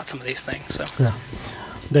talking about some of these things. So, yeah.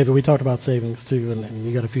 David, we talked about savings too, and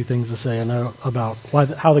you got a few things to say, I know, about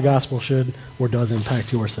how the gospel should or does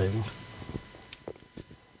impact your savings.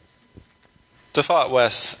 To follow up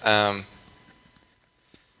Wes, I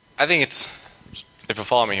think it's, if you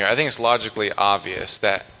follow me here, I think it's logically obvious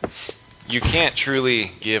that you can't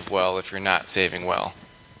truly give well if you're not saving well.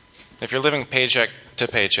 If you're living paycheck to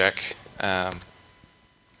paycheck,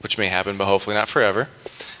 which may happen, but hopefully not forever,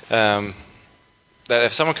 that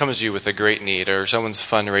if someone comes to you with a great need, or someone's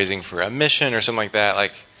fundraising for a mission or something like that,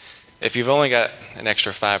 like if you've only got an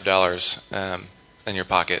extra $5 in your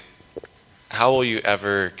pocket, how will you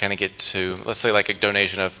ever kind of get to, let's say, like a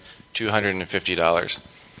donation of $250?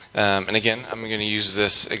 And again, I'm going to use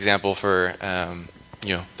this example for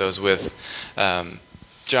those with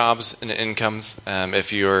jobs and incomes.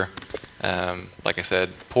 If you're, like I said,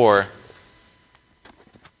 poor,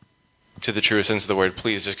 to the truest sense of the word,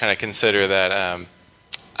 please just kind of consider that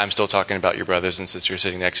I'm still talking about your brothers and sisters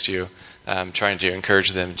sitting next to you, trying to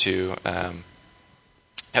encourage them to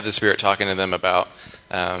have the Spirit talking to them about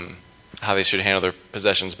how they should handle their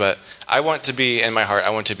possessions. But I want to be, in my heart,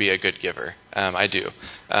 I want to be a good giver. I do.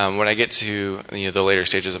 When I get to the later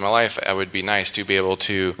stages of my life, I would be nice to be able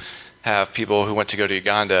to have people who want to go to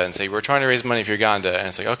Uganda and say, we're trying to raise money for Uganda. And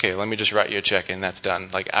it's like, okay, let me just write you a check and that's done.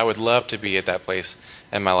 Like, I would love to be at that place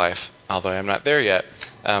in my life, although I'm not there yet.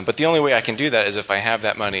 But the only way I can do that is if I have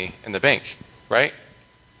that money in the bank, right?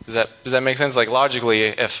 Does that make sense? Like, logically,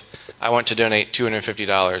 if I want to donate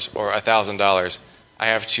 $250 or $1,000, I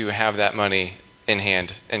have to have that money in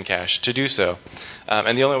hand, in cash, to do so.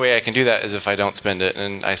 And the only way I can do that is if I don't spend it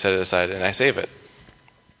and I set it aside and I save it.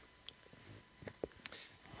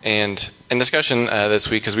 And in discussion this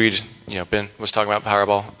week, because Ben was talking about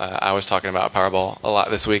Powerball, I was talking about Powerball a lot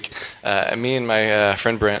this week. And me and my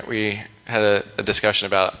friend Brent, we had a discussion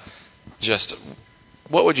about just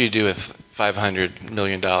what would you do with $500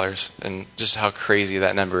 million and just how crazy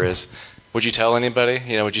that number is. Would you tell anybody?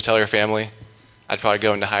 Would you tell your family? I'd probably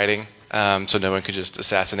go into hiding so no one could just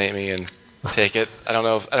assassinate me and take it. I don't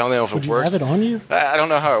know if it works. Would you have it on you? I don't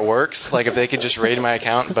know how it works. Like if they could just raid my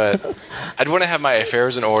account, but I'd want to have my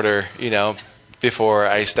affairs in order, before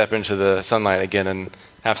I step into the sunlight again and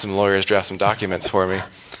have some lawyers draft some documents for me.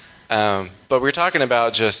 But we're talking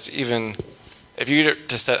about just even if you were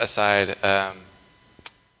to set aside,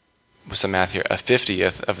 with some math here, a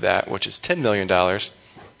 50th of that, which is $10 million,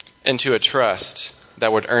 into a trust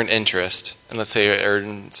that would earn interest, and let's say it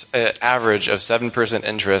earns an average of 7%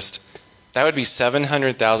 interest, that would be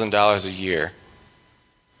 $700,000 a year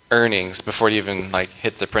earnings before it even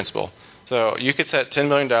hits the principal. So you could set $10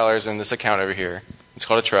 million in this account over here. It's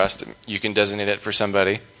called a trust. You can designate it for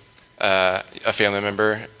somebody, a family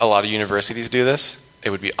member. A lot of universities do this. It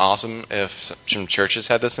would be awesome if some churches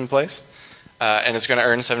had this in place. And it's going to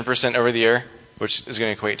earn 7% over the year, which is going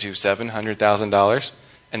to equate to $700,000.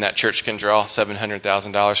 And that church can draw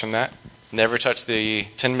 $700,000 from that. Never touch the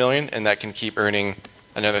 $10 million, and that can keep earning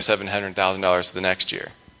another $700,000 the next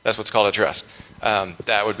year. That's what's called a trust.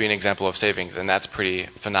 That would be an example of savings, and that's pretty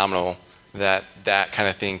phenomenal that that kind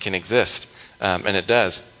of thing can exist, and it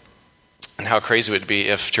does. And how crazy it would be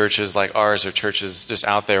if churches like ours or churches just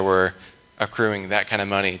out there were accruing that kind of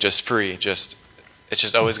money just free. It's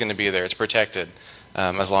just always going to be there. It's protected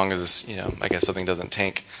as long as I guess something doesn't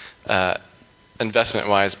tank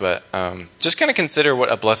investment-wise. But just kind of consider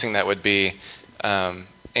what a blessing that would be.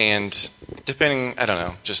 And depending, I don't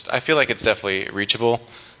know, I feel like it's definitely reachable.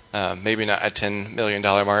 Maybe not a $10 million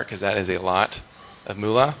mark, because that is a lot of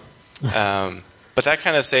moolah. But that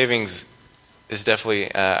kind of savings is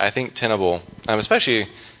definitely, I think, tenable, especially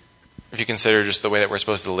if you consider just the way that we're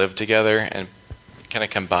supposed to live together and kind of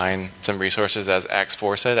combine some resources, as Acts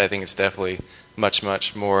 4 said. I think it's definitely much,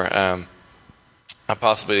 much more a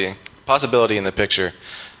possibility in the picture.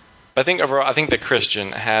 But I think overall, the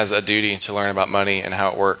Christian has a duty to learn about money and how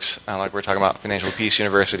it works. Like we're talking about Financial Peace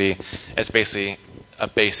University, it's basically a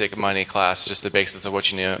basic money class, just the basics of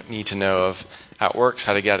what you need to know of how it works,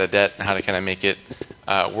 how to get out of debt, and how to kind of make it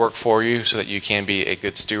work for you so that you can be a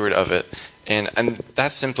good steward of it. And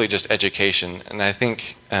that's simply just education. And I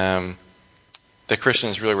think the Christian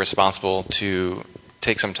is really responsible to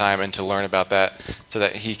take some time and to learn about that so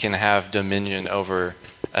that he can have dominion over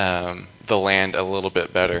the land a little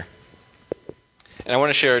bit better. And I want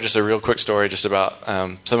to share just a real quick story just about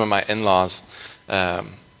some of my in-laws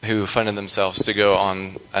who funded themselves to go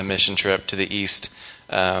on a mission trip to the East.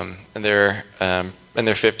 And they're in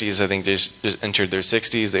their 50s. I think they just entered their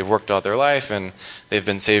 60s. They've worked all their life, and they've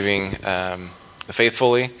been saving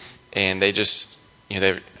faithfully. And they just,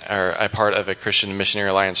 they are a part of a Christian Missionary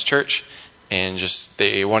Alliance church. And just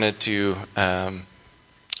they wanted to,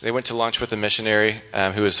 they went to lunch with a missionary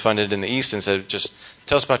who was funded in the East and said, just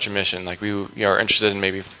tell us about your mission. Like we are interested in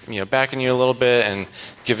maybe backing you a little bit and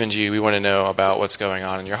giving you. We want to know about what's going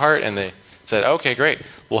on in your heart. And they said, okay, great.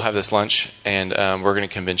 We'll have this lunch, and we're going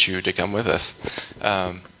to convince you to come with us.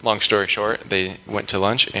 Long story short, they went to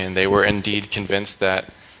lunch, and they were indeed convinced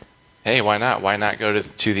that, hey, why not? Why not go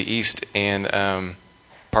to the East and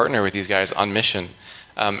partner with these guys on mission?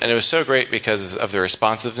 And it was so great because of the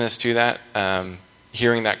responsiveness to that.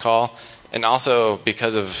 hearing that call, and also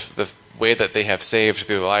because of the way that they have saved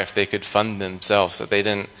through life, they could fund themselves. That they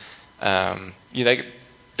didn't,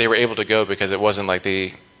 they were able to go because it wasn't like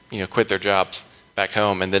they, quit their jobs back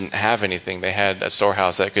home and didn't have anything. They had a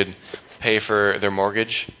storehouse that could pay for their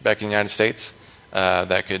mortgage back in the United States,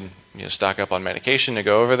 that could stock up on medication to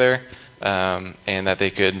go over there, and that they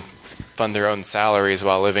could fund their own salaries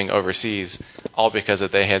while living overseas, all because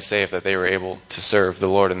that they had saved, that they were able to serve the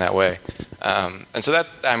Lord in that way. And so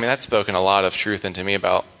that's spoken a lot of truth into me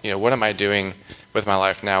about, what am I doing with my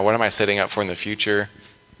life now? What am I setting up for in the future?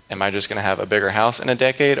 Am I just going to have a bigger house in a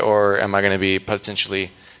decade, or am I going to be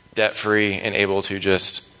potentially debt-free and able to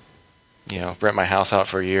just, rent my house out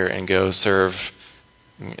for a year and go serve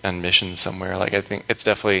on missions somewhere? Like, I think it's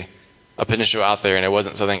definitely a potential out there, and it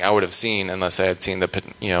wasn't something I would have seen unless I had seen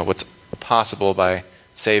what's possible by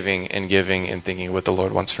saving and giving and thinking what the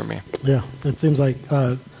Lord wants for me. Yeah, it seems like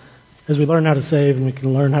as we learn how to save and we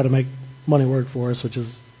can learn how to make money work for us, which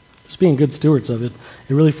is just being good stewards of it,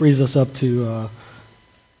 it really frees us up to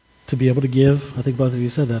be able to give. I think both of you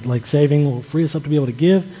said that. Like, saving will free us up to be able to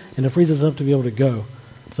give, and it frees us up to be able to go.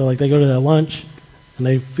 So, like, they go to that lunch, and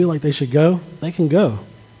they feel like they should go, they can go.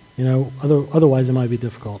 Otherwise it might be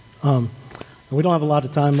difficult. And we don't have a lot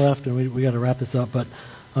of time left, and we got to wrap this up, but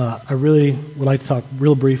I really would like to talk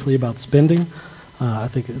real briefly about spending. I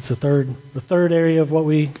think it's the third area of what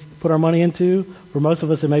we put our money into. For most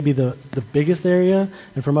of us, it may be the biggest area,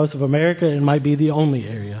 and for most of America, it might be the only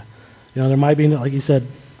area. There might be, like you said,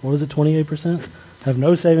 what was it, 28%? Have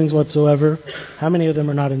no savings whatsoever. How many of them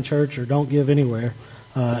are not in church or don't give anywhere?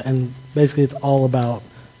 And basically, it's all about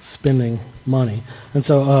spending money. And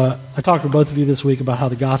so I talked to both of you this week about how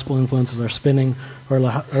the gospel influences our spending, or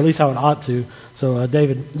at least how it ought to. So,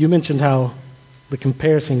 David, you mentioned how the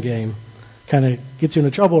comparison game kind of gets you into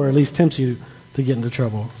trouble, or at least tempts you to get into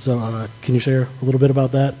trouble. So can you share a little bit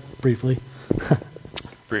about that briefly?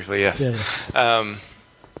 Briefly, yes.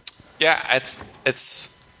 Yeah.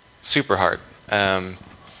 It's super hard.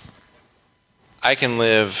 I can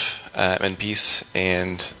live in peace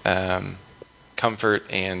and comfort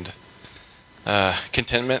and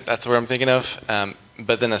contentment. That's what I'm thinking of.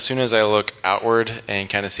 But then as soon as I look outward and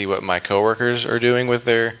kind of see what my coworkers are doing with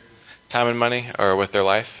their time and money, or with their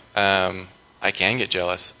life, I can get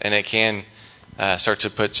jealous, and it can start to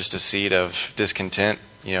put just a seed of discontent,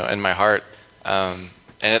 in my heart. And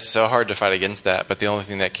it's so hard to fight against that. But the only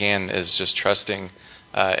thing that can is just trusting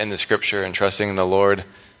in the Scripture and trusting in the Lord.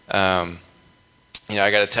 I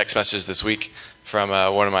got a text message this week from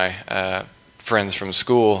one of my friends from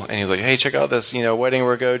school, and he was like, "Hey, check out this, wedding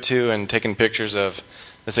we're going to," and taking pictures of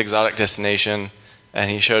this exotic destination.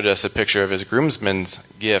 And he showed us a picture of his groomsmen's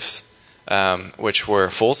gifts, which were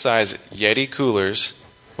full-size Yeti coolers,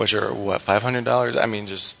 which are $500. I mean,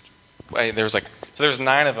 there's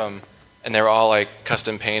 9 of them, and they were all like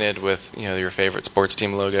custom painted with your favorite sports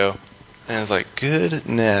team logo. And I was like,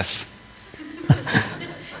 goodness.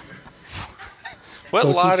 What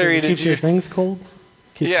so lottery did you? Keeps your things cold?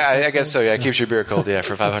 I guess so. Yeah, it keeps your beer cold. Yeah,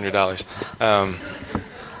 for $500.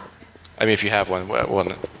 I mean, if you have one,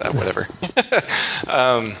 whatever.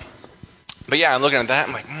 But yeah, I'm looking at that.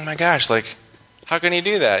 I'm like, oh my gosh, like, how can he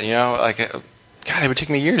do that? God, it would take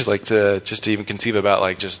me years, like, to even conceive about,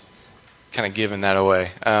 like, just kind of giving that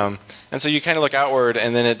away. And so you kind of look outward,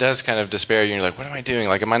 and then it does kind of despair you. And you're like, what am I doing?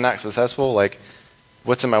 Like, am I not successful? Like,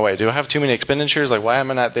 what's in my way? Do I have too many expenditures? Like, why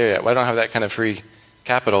am I not there yet? Why don't I have that kind of free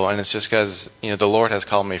capital? And it's just because the Lord has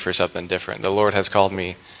called me for something different. The Lord has called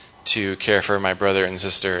me to care for my brother and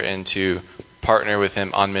sister, and to partner with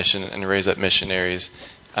Him on mission and raise up missionaries,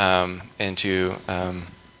 and to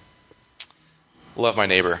love my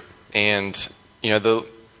neighbor. And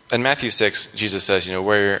in Matthew 6, Jesus says,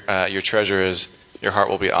 where your treasure is, your heart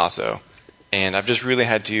will be also. And I've just really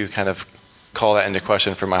had to kind of call that into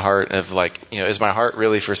question for my heart of, like, is my heart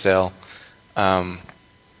really for sale?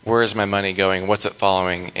 Where is my money going? What's it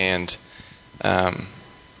following? And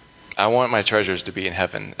I want my treasures to be in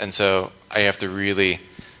heaven. And so I have to really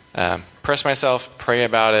press myself, pray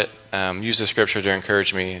about it, use the Scripture to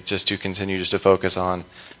encourage me just to continue just to focus on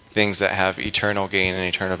things that have eternal gain and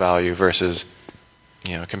eternal value versus,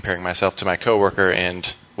 comparing myself to my coworker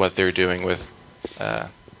and what they're doing with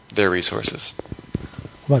their resources.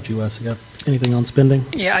 What about you, Wes? You got anything on spending?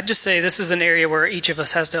 Yeah, I'd just say this is an area where each of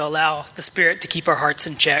us has to allow the Spirit to keep our hearts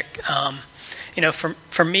in check.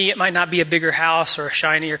 For me, it might not be a bigger house or a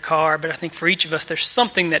shinier car, but I think for each of us, there's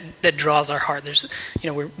something that draws our heart. There's,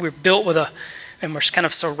 we're built with and we're kind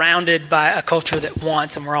of surrounded by a culture that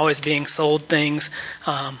wants, and we're always being sold things.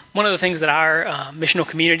 One of the things that our missional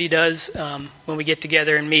community does when we get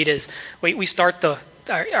together and meet is we start the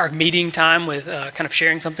our meeting time with kind of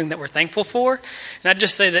sharing something that we're thankful for. And I'd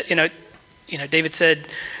just say that, David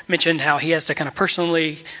mentioned how he has to kind of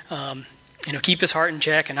personally, keep his heart in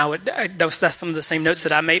check. And that's some of the same notes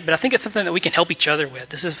that I made. But I think it's something that we can help each other with.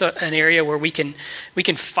 This is an area where we can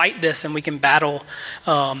fight this and we can battle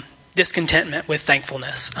discontentment with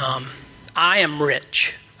thankfulness. I am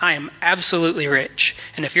rich. I am absolutely rich.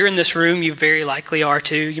 And if you're in this room, you very likely are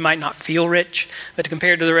too. You might not feel rich, but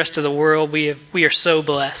compared to the rest of the world, we are so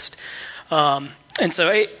blessed. And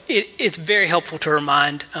so it's very helpful to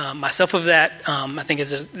remind myself of that. I think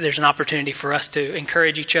there's an opportunity for us to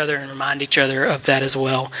encourage each other and remind each other of that as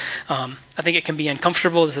well. I think it can be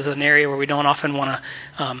uncomfortable. This is an area where we don't often want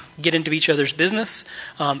to get into each other's business.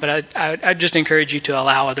 But I'd just encourage you to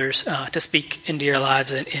allow others to speak into your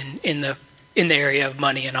lives in the area of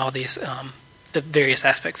money and all these the various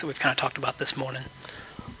aspects that we've kind of talked about this morning.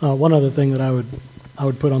 One other thing that I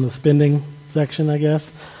would put on the spending section, I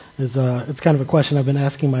guess, is it's kind of a question I've been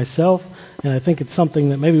asking myself, and I think it's something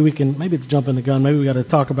that maybe it's jumping the gun. Maybe we got to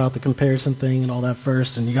talk about the comparison thing and all that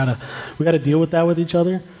first, and we got to deal with that with each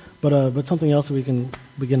other. But something else that we can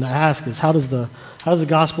begin to ask is how does the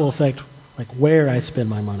gospel affect like where I spend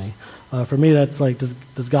my money? For me, that's like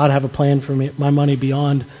does God have a plan for my money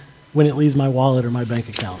beyond when it leaves my wallet or my bank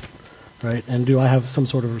account, right? And do I have some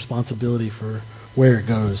sort of responsibility for where it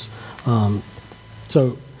goes?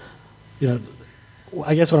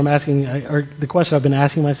 I guess what I'm asking, or the question I've been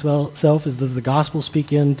asking myself is, does the gospel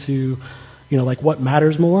speak into, like what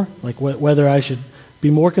matters more? Like whether I should be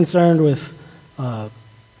more concerned with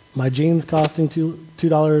my jeans costing $2,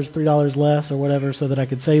 $3 less or whatever so that I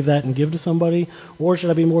could save that and give to somebody? Or should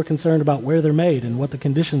I be more concerned about where they're made and what the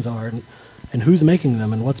conditions are and who's making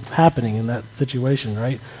them and what's happening in that situation,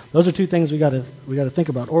 right? Those are two things we got to think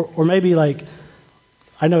about. Or maybe like,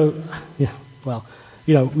 I know,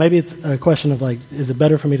 maybe it's a question of like, is it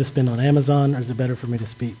better for me to spend on Amazon or is it better for me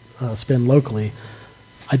to spend locally?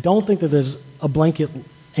 I don't think that there's a blanket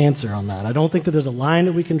answer on that. I don't think that there's a line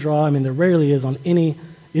that we can draw. I mean, there rarely is on any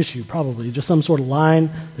issue, probably. Just some sort of line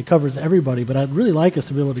that covers everybody. But I'd really like us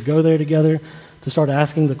to be able to go there together, to start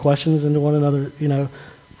asking the questions into one another,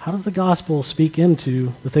 how does the gospel speak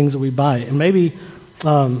into the things that we buy? And maybe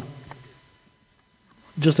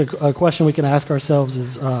just a question we can ask ourselves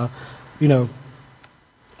is, I don't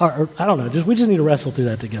know, we just need to wrestle through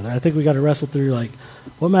that together. I think we got to wrestle through, like,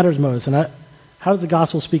 what matters most? And how does the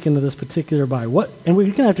gospel speak into this particular buy? And we're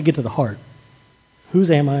going to have to get to the heart. Whose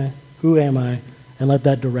am I? Who am I? And let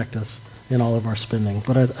that direct us in all of our spending.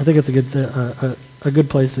 But I think it's a good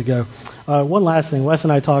place to go. One last thing. Wes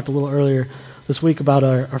and I talked a little earlier this week about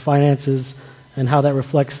our finances and how that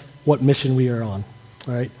reflects what mission we are on.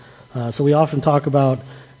 All right? So we often talk about,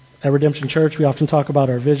 at Redemption Church, we often talk about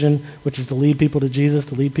our vision, which is to lead people to Jesus,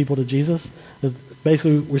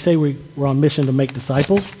 Basically, we say we're on mission to make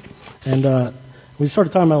disciples. And we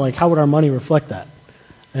started talking about, like, how would our money reflect that?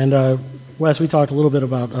 And Wes, we talked a little bit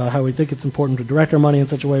about how we think it's important to direct our money in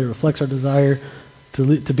such a way that reflects our desire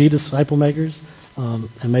to be disciple makers.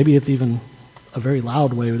 And maybe it's even a very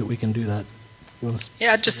loud way that we can do that.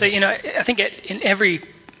 Yeah, I'd just say, I think in every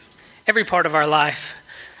part of our life,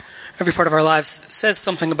 every part of our lives says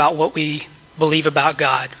something about what we believe about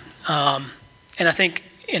God. And I think,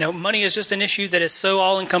 money is just an issue that is so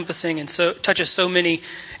all-encompassing and so touches so many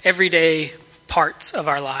everyday parts of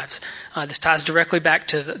our lives. This ties directly back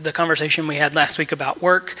to the conversation we had last week about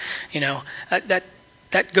work.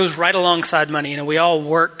 That goes right alongside money. We all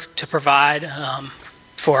work to provide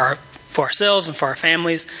for ourselves and for our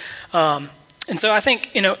families. And so I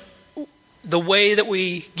think, the way that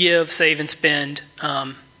we give, save, and spend,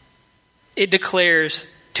 it declares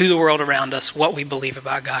to the world around us what we believe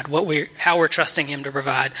about God, how we're trusting Him to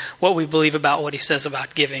provide, what we believe about what He says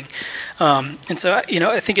about giving. And so,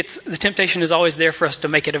 I think the temptation is always there for us to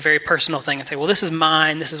make it a very personal thing and say, well, this is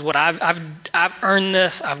mine. This is what I've earned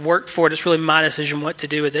this. I've worked for it. It's really my decision what to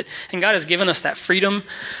do with it. And God has given us that freedom,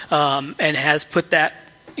 and has put that,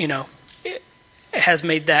 has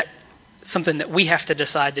made that something that we have to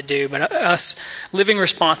decide to do. But us living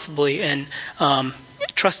responsibly and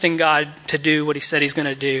trusting God to do what He said He's going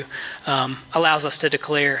to do allows us to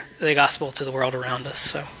declare the gospel to the world around us.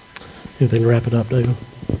 So, anything to wrap it up, David?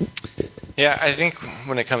 Yeah, I think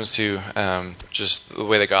when it comes to just the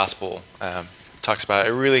way the gospel talks about it,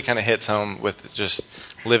 it really kind of hits home with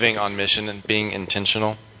just living on mission and being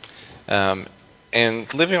intentional.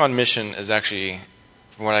 And living on mission is actually,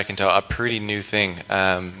 from what I can tell, a pretty new thing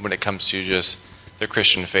when it comes to just the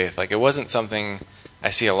Christian faith. Like, it wasn't something I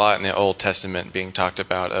see a lot in the Old Testament being talked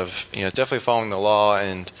about of, definitely following the law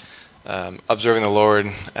and observing the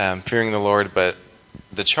Lord, fearing the Lord, but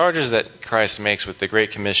the charges that Christ makes with the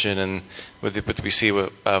Great Commission and with what we see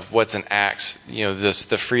of what's in Acts,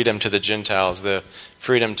 the freedom to the Gentiles, the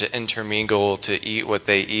freedom to intermingle, to eat what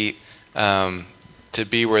they eat, to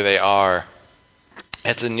be where they are.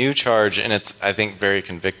 It's a new charge, and it's, I think, very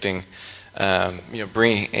convicting. Brent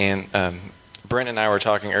and I were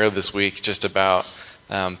talking earlier this week just about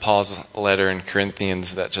Paul's letter in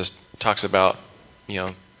Corinthians that just talks about,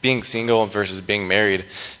 being single versus being married,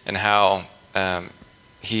 and how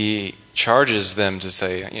he charges them to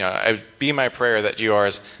say, "It be my prayer that you are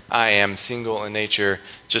as I am, single in nature,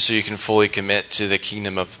 just so you can fully commit to the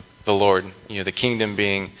kingdom of the Lord." The kingdom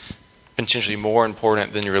being potentially more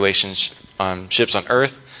important than your relationships on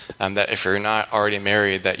earth. That if you're not already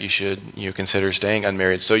married, that you should consider staying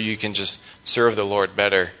unmarried so you can just serve the Lord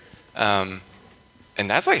better. And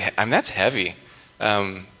that's that's heavy.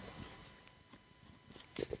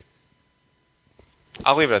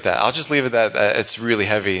 I'll leave it at that. I'll just leave it at that. It's really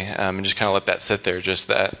heavy, and just kind of let that sit there. Just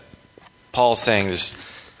that Paul's saying this: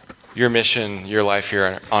 your mission, your life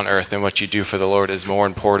here on earth, and what you do for the Lord is more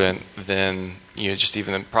important than just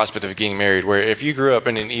even the prospect of getting married. Where if you grew up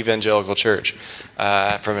in an evangelical church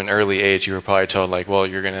from an early age, you were probably told well,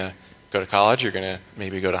 you're going to go to college, you're going to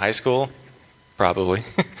maybe go to high school, probably,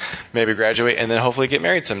 maybe graduate, and then hopefully get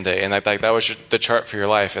married someday. And that was the chart for your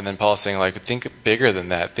life. And then Paul's saying think bigger than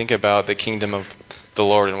that. Think about the kingdom of the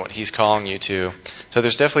Lord and what He's calling you to. So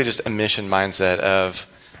there's definitely just a mission mindset of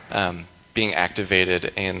being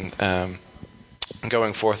activated and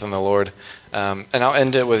going forth in the Lord. And I'll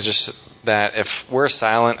end it with just that if we're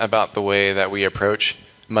silent about the way that we approach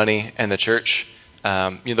money and the church,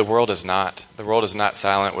 the world is not. The world is not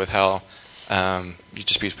silent with how you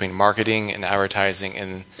just between marketing and advertising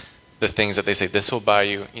and the things that they say, this will buy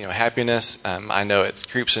you, happiness. I know it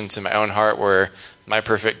creeps into my own heart where my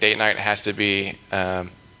perfect date night has to be a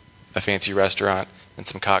fancy restaurant and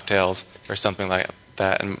some cocktails or something like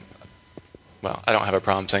that. And well, I don't have a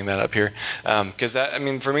problem saying that up here, because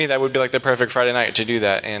for me, that would be like the perfect Friday night to do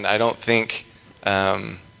that. And I don't think,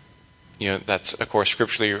 that's of course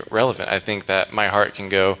scripturally relevant. I think that my heart can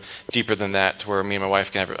go deeper than that, to where me and my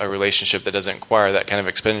wife can have a relationship that doesn't require that kind of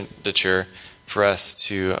expenditure for us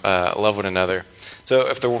to love one another. So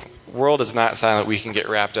if the world is not silent, we can get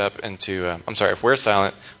wrapped up into. If we're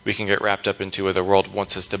silent, we can get wrapped up into what the world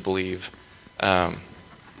wants us to believe.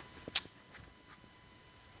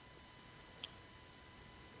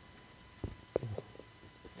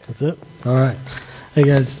 That's it? All right. Hey,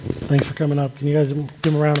 guys, thanks for coming up. Can you guys give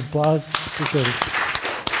them a round of applause? Appreciate it.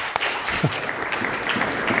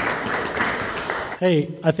 Hey,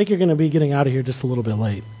 I think you're going to be getting out of here just a little bit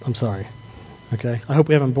late. I'm sorry. Okay? I hope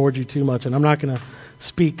we haven't bored you too much, and I'm not going to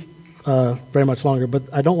speak very much longer, but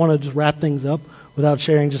I don't want to just wrap things up without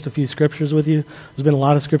sharing just a few scriptures with you. There's been a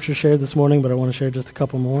lot of scriptures shared this morning, but I want to share just a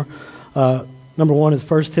couple more. Number one is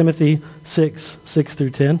 1 Timothy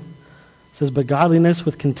 6:6-10. It says, "But godliness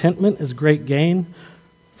with contentment is great gain,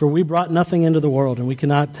 for we brought nothing into the world, and we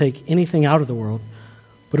cannot take anything out of the world.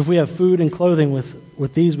 But if we have food and clothing,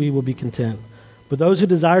 with these we will be content. But those who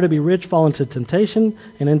desire to be rich fall into temptation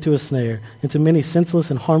and into a snare, into many senseless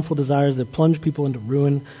and harmful desires that plunge people into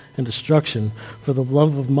ruin and destruction. For the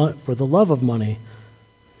love of money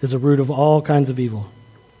is a root of all kinds of evil.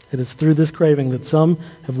 It is through this craving that some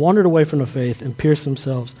have wandered away from the faith and pierced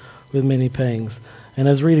themselves with many pangs." And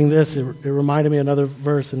as reading this, it reminded me of another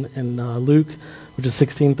verse in Luke, which is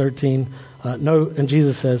 16:13. And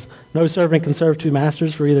Jesus says, "No servant can serve two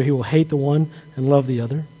masters, for either he will hate the one and love the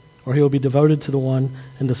other, or he will be devoted to the one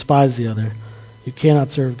and despise the other. You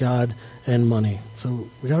cannot serve God and money." So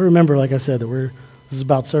we got to remember, like I said, that this is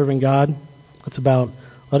about serving God. It's about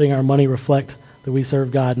letting our money reflect that we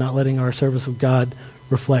serve God, not letting our service of God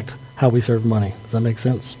reflect how we serve money. Does that make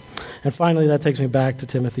sense? And finally, that takes me back to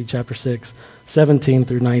Timothy chapter 6,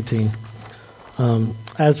 17-19.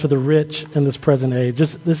 As for the rich in this present age,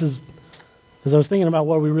 as I was thinking about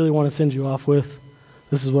what we really want to send you off with,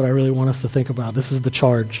 this is what I really want us to think about. This is the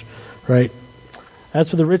charge, right? "As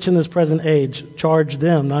for the rich in this present age, charge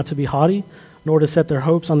them not to be haughty, nor to set their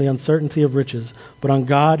hopes on the uncertainty of riches, but on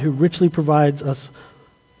God who richly provides us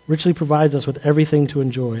with everything to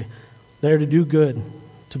enjoy. They are to do good,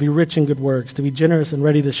 to be rich in good works, to be generous and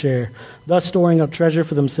ready to share, thus storing up treasure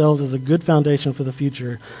for themselves as a good foundation for the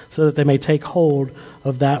future, so that they may take hold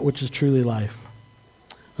of that which is truly life."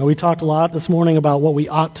 Now, we talked a lot this morning about what we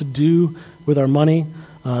ought to do with our money,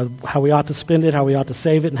 how we ought to spend it, how we ought to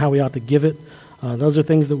save it, and how we ought to give it. Those are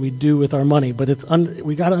things that we do with our money, but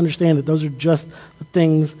we got to understand that those are just the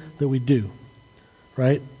things that we do,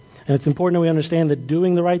 right? And it's important that we understand that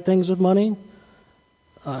doing the right things with money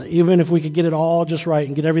even if we could get it all just right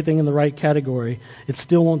and get everything in the right category, it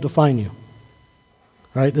still won't define you.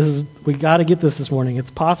 Right? We got to get this morning.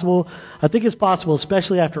 It's possible. I think it's possible,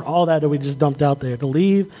 especially after all that we just dumped out there, to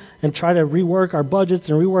leave and try to rework our budgets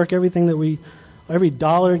and rework everything every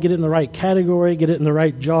dollar, get it in the right category, get it in the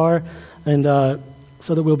right jar, and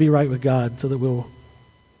so that we'll be right with God, so that we'll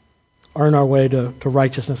earn our way to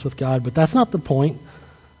righteousness with God. But that's not the point.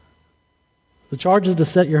 The charge is to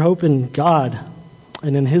set your hope in God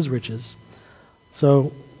and in His riches.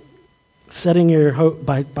 So setting your hope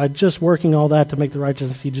by just working all that to make the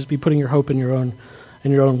righteousness, you just be putting your hope in your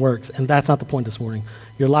own works. And that's not the point this morning.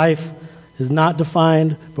 Your life is not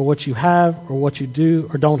defined by what you have or what you do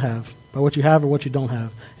or don't have, by what you have or what you don't have.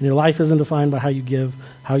 And your life isn't defined by how you give,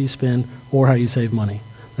 how you spend, or how you save money.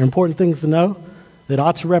 They're important things to know that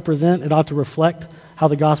ought to represent, it ought to reflect how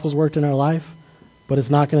the gospel's worked in our life, but it's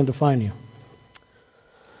not going to define you.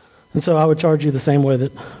 And so I would charge you the same way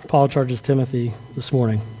that Paul charges Timothy this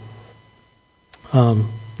morning.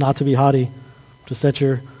 Not to be haughty, to set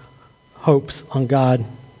your hopes on God,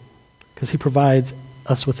 because He provides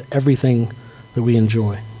us with everything that we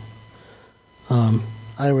enjoy.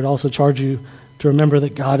 I would also charge you to remember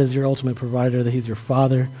that God is your ultimate provider, that He's your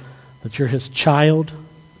Father, that you're His child,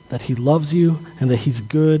 that He loves you, and that He's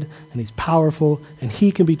good, and He's powerful, and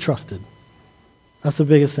He can be trusted. That's the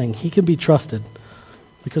biggest thing. He can be trusted.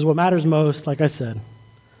 Because what matters most, like I said,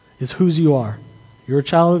 is whose you are. You're a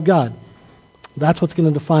child of God. That's what's going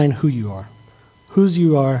to define who you are. Whose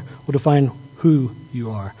you are will define who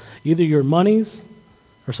you are. Either your money's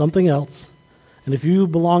or something else. And if you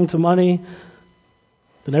belong to money,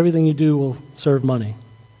 then everything you do will serve money.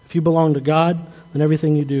 If you belong to God, then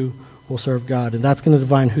everything you do will serve God. And that's going to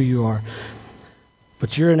define who you are.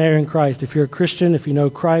 But you're an heir in Christ. If you're a Christian, if you know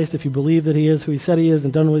Christ, if you believe that He is who He said He is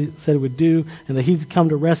and done what He said He would do, and that He's come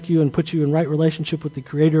to rescue and put you in right relationship with the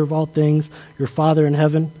Creator of all things, your Father in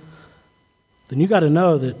heaven, then you got to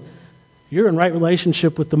know that you're in right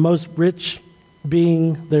relationship with the most rich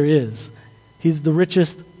being there is. He's the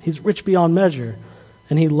richest. He's rich beyond measure.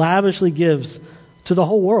 And He lavishly gives to the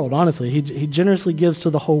whole world, honestly. He generously gives to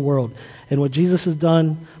the whole world. And what Jesus has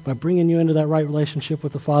done by bringing you into that right relationship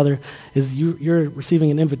with the Father is you're receiving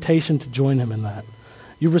an invitation to join Him in that.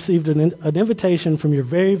 You've received an invitation from your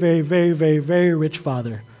very, very, very, very, very rich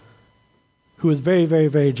Father, who is very, very,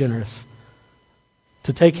 very generous,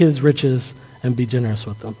 to take His riches and be generous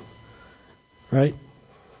with them. Right?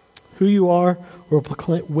 Who you are will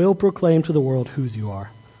proclaim to the world whose you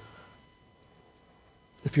are.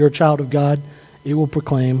 If you're a child of God, it will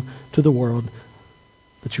proclaim to the world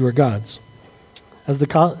that you are God's. As the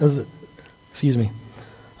gospel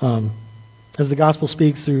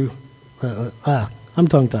speaks through, I'm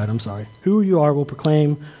tongue-tied, I'm sorry. Who you are will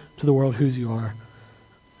proclaim to the world whose you are.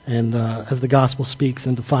 And as the gospel speaks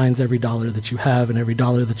and defines every dollar that you have and every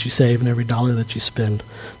dollar that you save and every dollar that you spend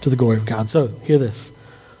to the glory of God. So, hear this.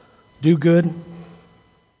 Do good.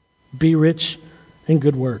 Be rich in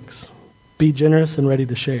good works. Be generous and ready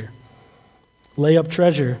to share. Lay up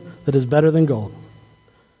treasure that is better than gold.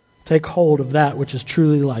 Take hold of that which is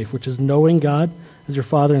truly life, which is knowing God as your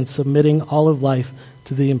Father and submitting all of life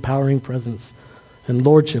to the empowering presence and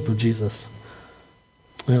lordship of Jesus.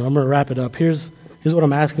 I'm going to wrap it up. Here's what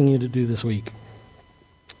I'm asking you to do this week.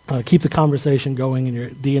 Keep the conversation going in your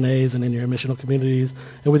DNAs and in your missional communities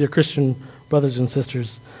and with your Christian brothers and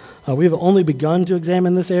sisters. We have only begun to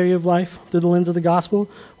examine this area of life through the lens of the gospel.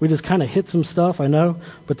 We just kind of hit some stuff, I know,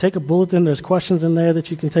 but take a bulletin. There's questions in there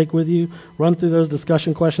that you can take with you. Run through those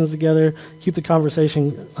discussion questions together. Keep the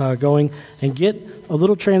conversation going, and get a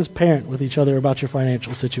little transparent with each other about your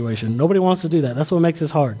financial situation. Nobody wants to do that. That's what makes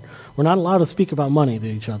this hard. We're not allowed to speak about money to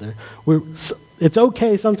each other. It's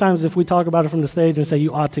okay sometimes if we talk about it from the stage and say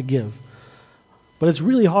you ought to give. But it's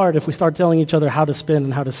really hard if we start telling each other how to spend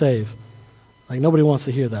and how to save. Like, nobody wants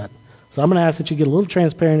to hear that. So I'm going to ask that you get a little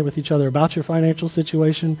transparent with each other about your financial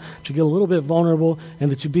situation, that you get a little bit vulnerable, and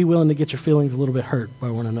that you be willing to get your feelings a little bit hurt by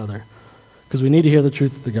one another. Because we need to hear the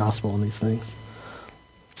truth of the gospel in these things.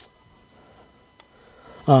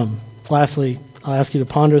 Lastly, I'll ask you to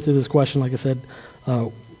ponder through this question, like I said,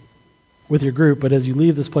 with your group. But as you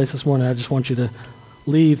leave this place this morning, I just want you to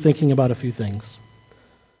leave thinking about a few things.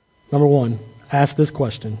 Number one, ask this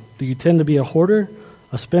question. Do you tend to be a hoarder,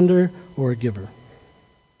 a spender, or a giver?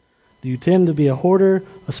 Do you tend to be a hoarder,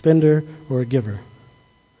 a spender, or a giver?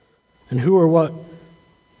 And who or what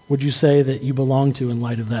would you say that you belong to in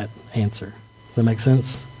light of that answer? Does that make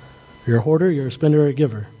sense? You're a hoarder, you're a spender, or a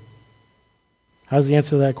giver? How does the answer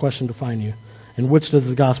to that question define you? And which does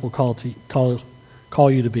the gospel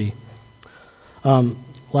call you to be?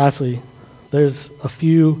 Lastly, there's a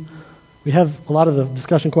few We have a lot of the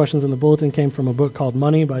discussion questions in the bulletin came from a book called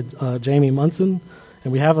Money by Jamie Munson,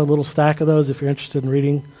 and we have a little stack of those. If you're interested in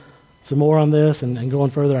reading some more on this and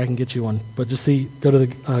going further, I can get you one. But just go to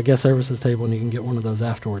the guest services table and you can get one of those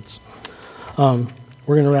afterwards. We're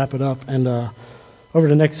going to wrap it up, and over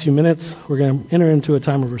the next few minutes, we're going to enter into a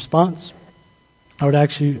time of response. I would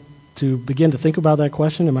ask you to begin to think about that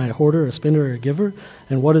question: am I a hoarder, a spender, or a giver?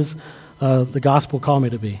 And what does the gospel call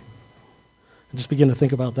me to be? And just begin to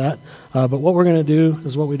think about that. But what we're going to do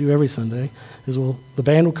is what we do every Sunday: is the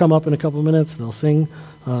band will come up in a couple of minutes. They'll sing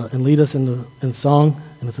and lead us in song,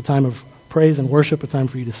 and it's a time of praise and worship, a time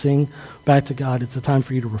for you to sing back to God. It's a time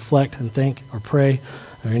for you to reflect and think or pray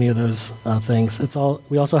or any of those things.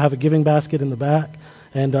 We also have a giving basket in the back,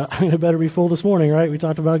 and it better be full this morning, right? We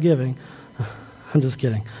talked about giving. I'm just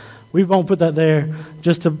kidding. We won't put that there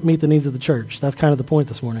just to meet the needs of the church. That's kind of the point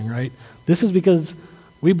this morning, right? This is because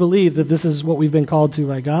we believe that this is what we've been called to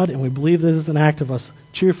by God, and we believe this is an act of us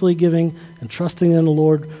cheerfully giving and trusting in the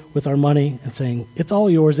Lord with our money and saying, it's all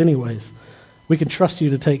yours anyways. We can trust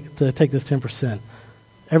you to take this 10%.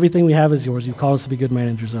 Everything we have is yours. You've called us to be good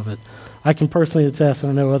managers of it. I can personally attest,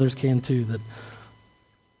 and I know others can too, that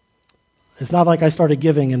it's not like I started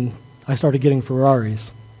giving and I started getting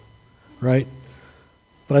Ferraris, right?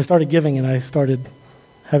 But I started giving and I started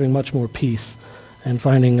having much more peace and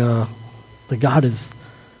finding that God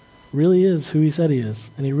really is who he said he is,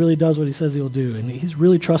 and he really does what he says he'll do, and he's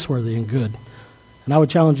really trustworthy and good. And I would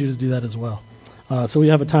challenge you to do that as well. So we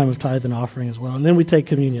have a time of tithe and offering as well. And then we take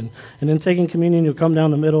communion. And in taking communion, you'll come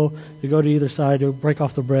down the middle, you go to either side, you'll break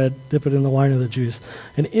off the bread, dip it in the wine or the juice.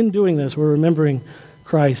 And in doing this, we're remembering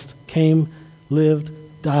Christ came, lived,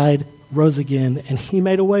 died, rose again, and he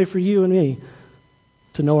made a way for you and me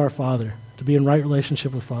to know our Father, to be in right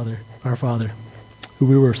relationship with our Father, who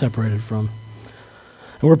we were separated from.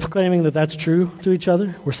 And we're proclaiming that that's true to each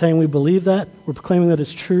other. We're saying we believe that. We're proclaiming that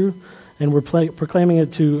it's true. And we're proclaiming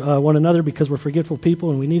it to one another because we're forgetful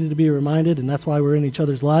people and we needed to be reminded, and that's why we're in each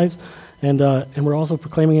other's lives. And we're also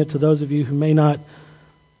proclaiming it to those of you who may not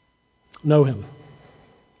know him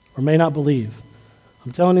or may not believe.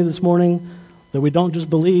 I'm telling you this morning that we don't just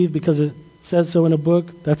believe because it says so in a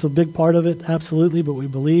book. That's a big part of it, absolutely. But we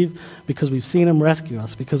believe because we've seen him rescue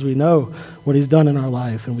us, because we know what he's done in our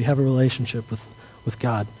life, and we have a relationship with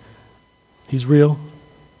God. He's real.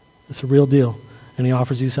 It's a real deal. And he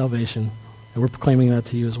offers you salvation. And we're proclaiming that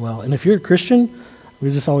to you as well. And if you're a Christian,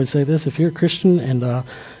 we just always say this: if you're a Christian and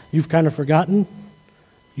you've kind of forgotten,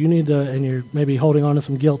 you need to, and you're maybe holding on to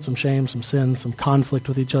some guilt, some shame, some sin, some conflict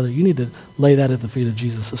with each other, you need to lay that at the feet of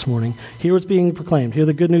Jesus this morning. Hear what's being proclaimed. Hear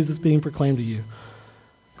the good news that's being proclaimed to you.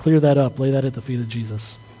 Clear that up. Lay that at the feet of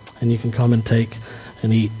Jesus. And you can come and take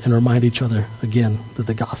and eat and remind each other again that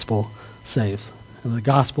the gospel saves. And the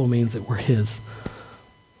gospel means that we're his.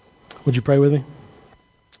 Would you pray with me?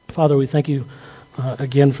 Father, we thank you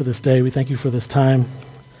again for this day. We thank you for this time.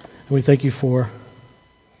 And we thank you for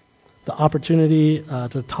the opportunity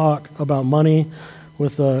to talk about money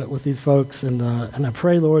with these folks. And I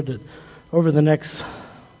pray, Lord, that over the next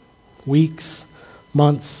weeks,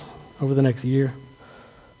 months, over the next year,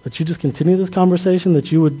 that you just continue this conversation,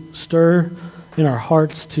 that you would stir in our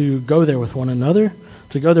hearts to go there with one another,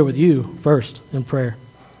 to go there with you first in prayer,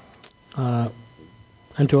 and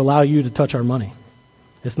to allow you to touch our money.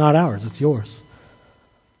 It's not ours, it's yours.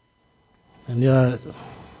 And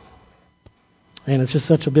it's just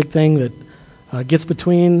such a big thing that gets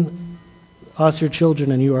between us, your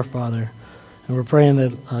children, and you, our Father. And we're praying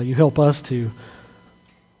that you help us to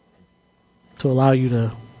allow you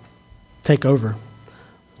to take over,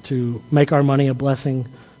 to make our money a blessing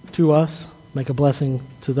to us, make a blessing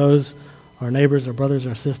to those, our neighbors, our brothers,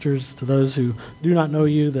 our sisters, to those who do not know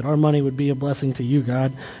you, that our money would be a blessing to you,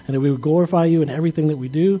 God, and that we would glorify you in everything that we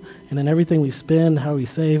do and in everything we spend, how we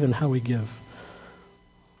save, and how we give.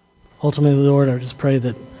 Ultimately, Lord, I just pray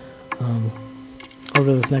that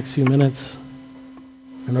over this next few minutes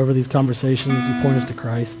and over these conversations, you point us to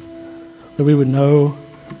Christ, that we would know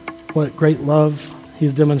what great love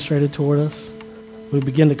he's demonstrated toward us. We would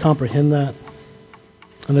begin to comprehend that,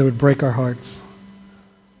 and that would break our hearts.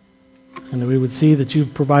 And that we would see that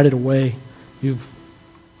you've provided a way. You've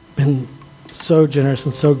been so generous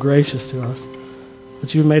and so gracious to us.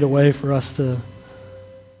 That you've made a way for us to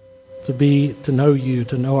know you,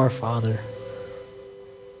 to know our Father.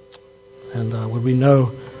 And would we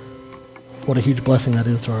know what a huge blessing that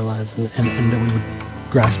is to our lives, and that we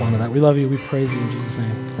would grasp onto that. We love you. We praise you in Jesus'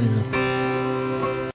 name. Amen.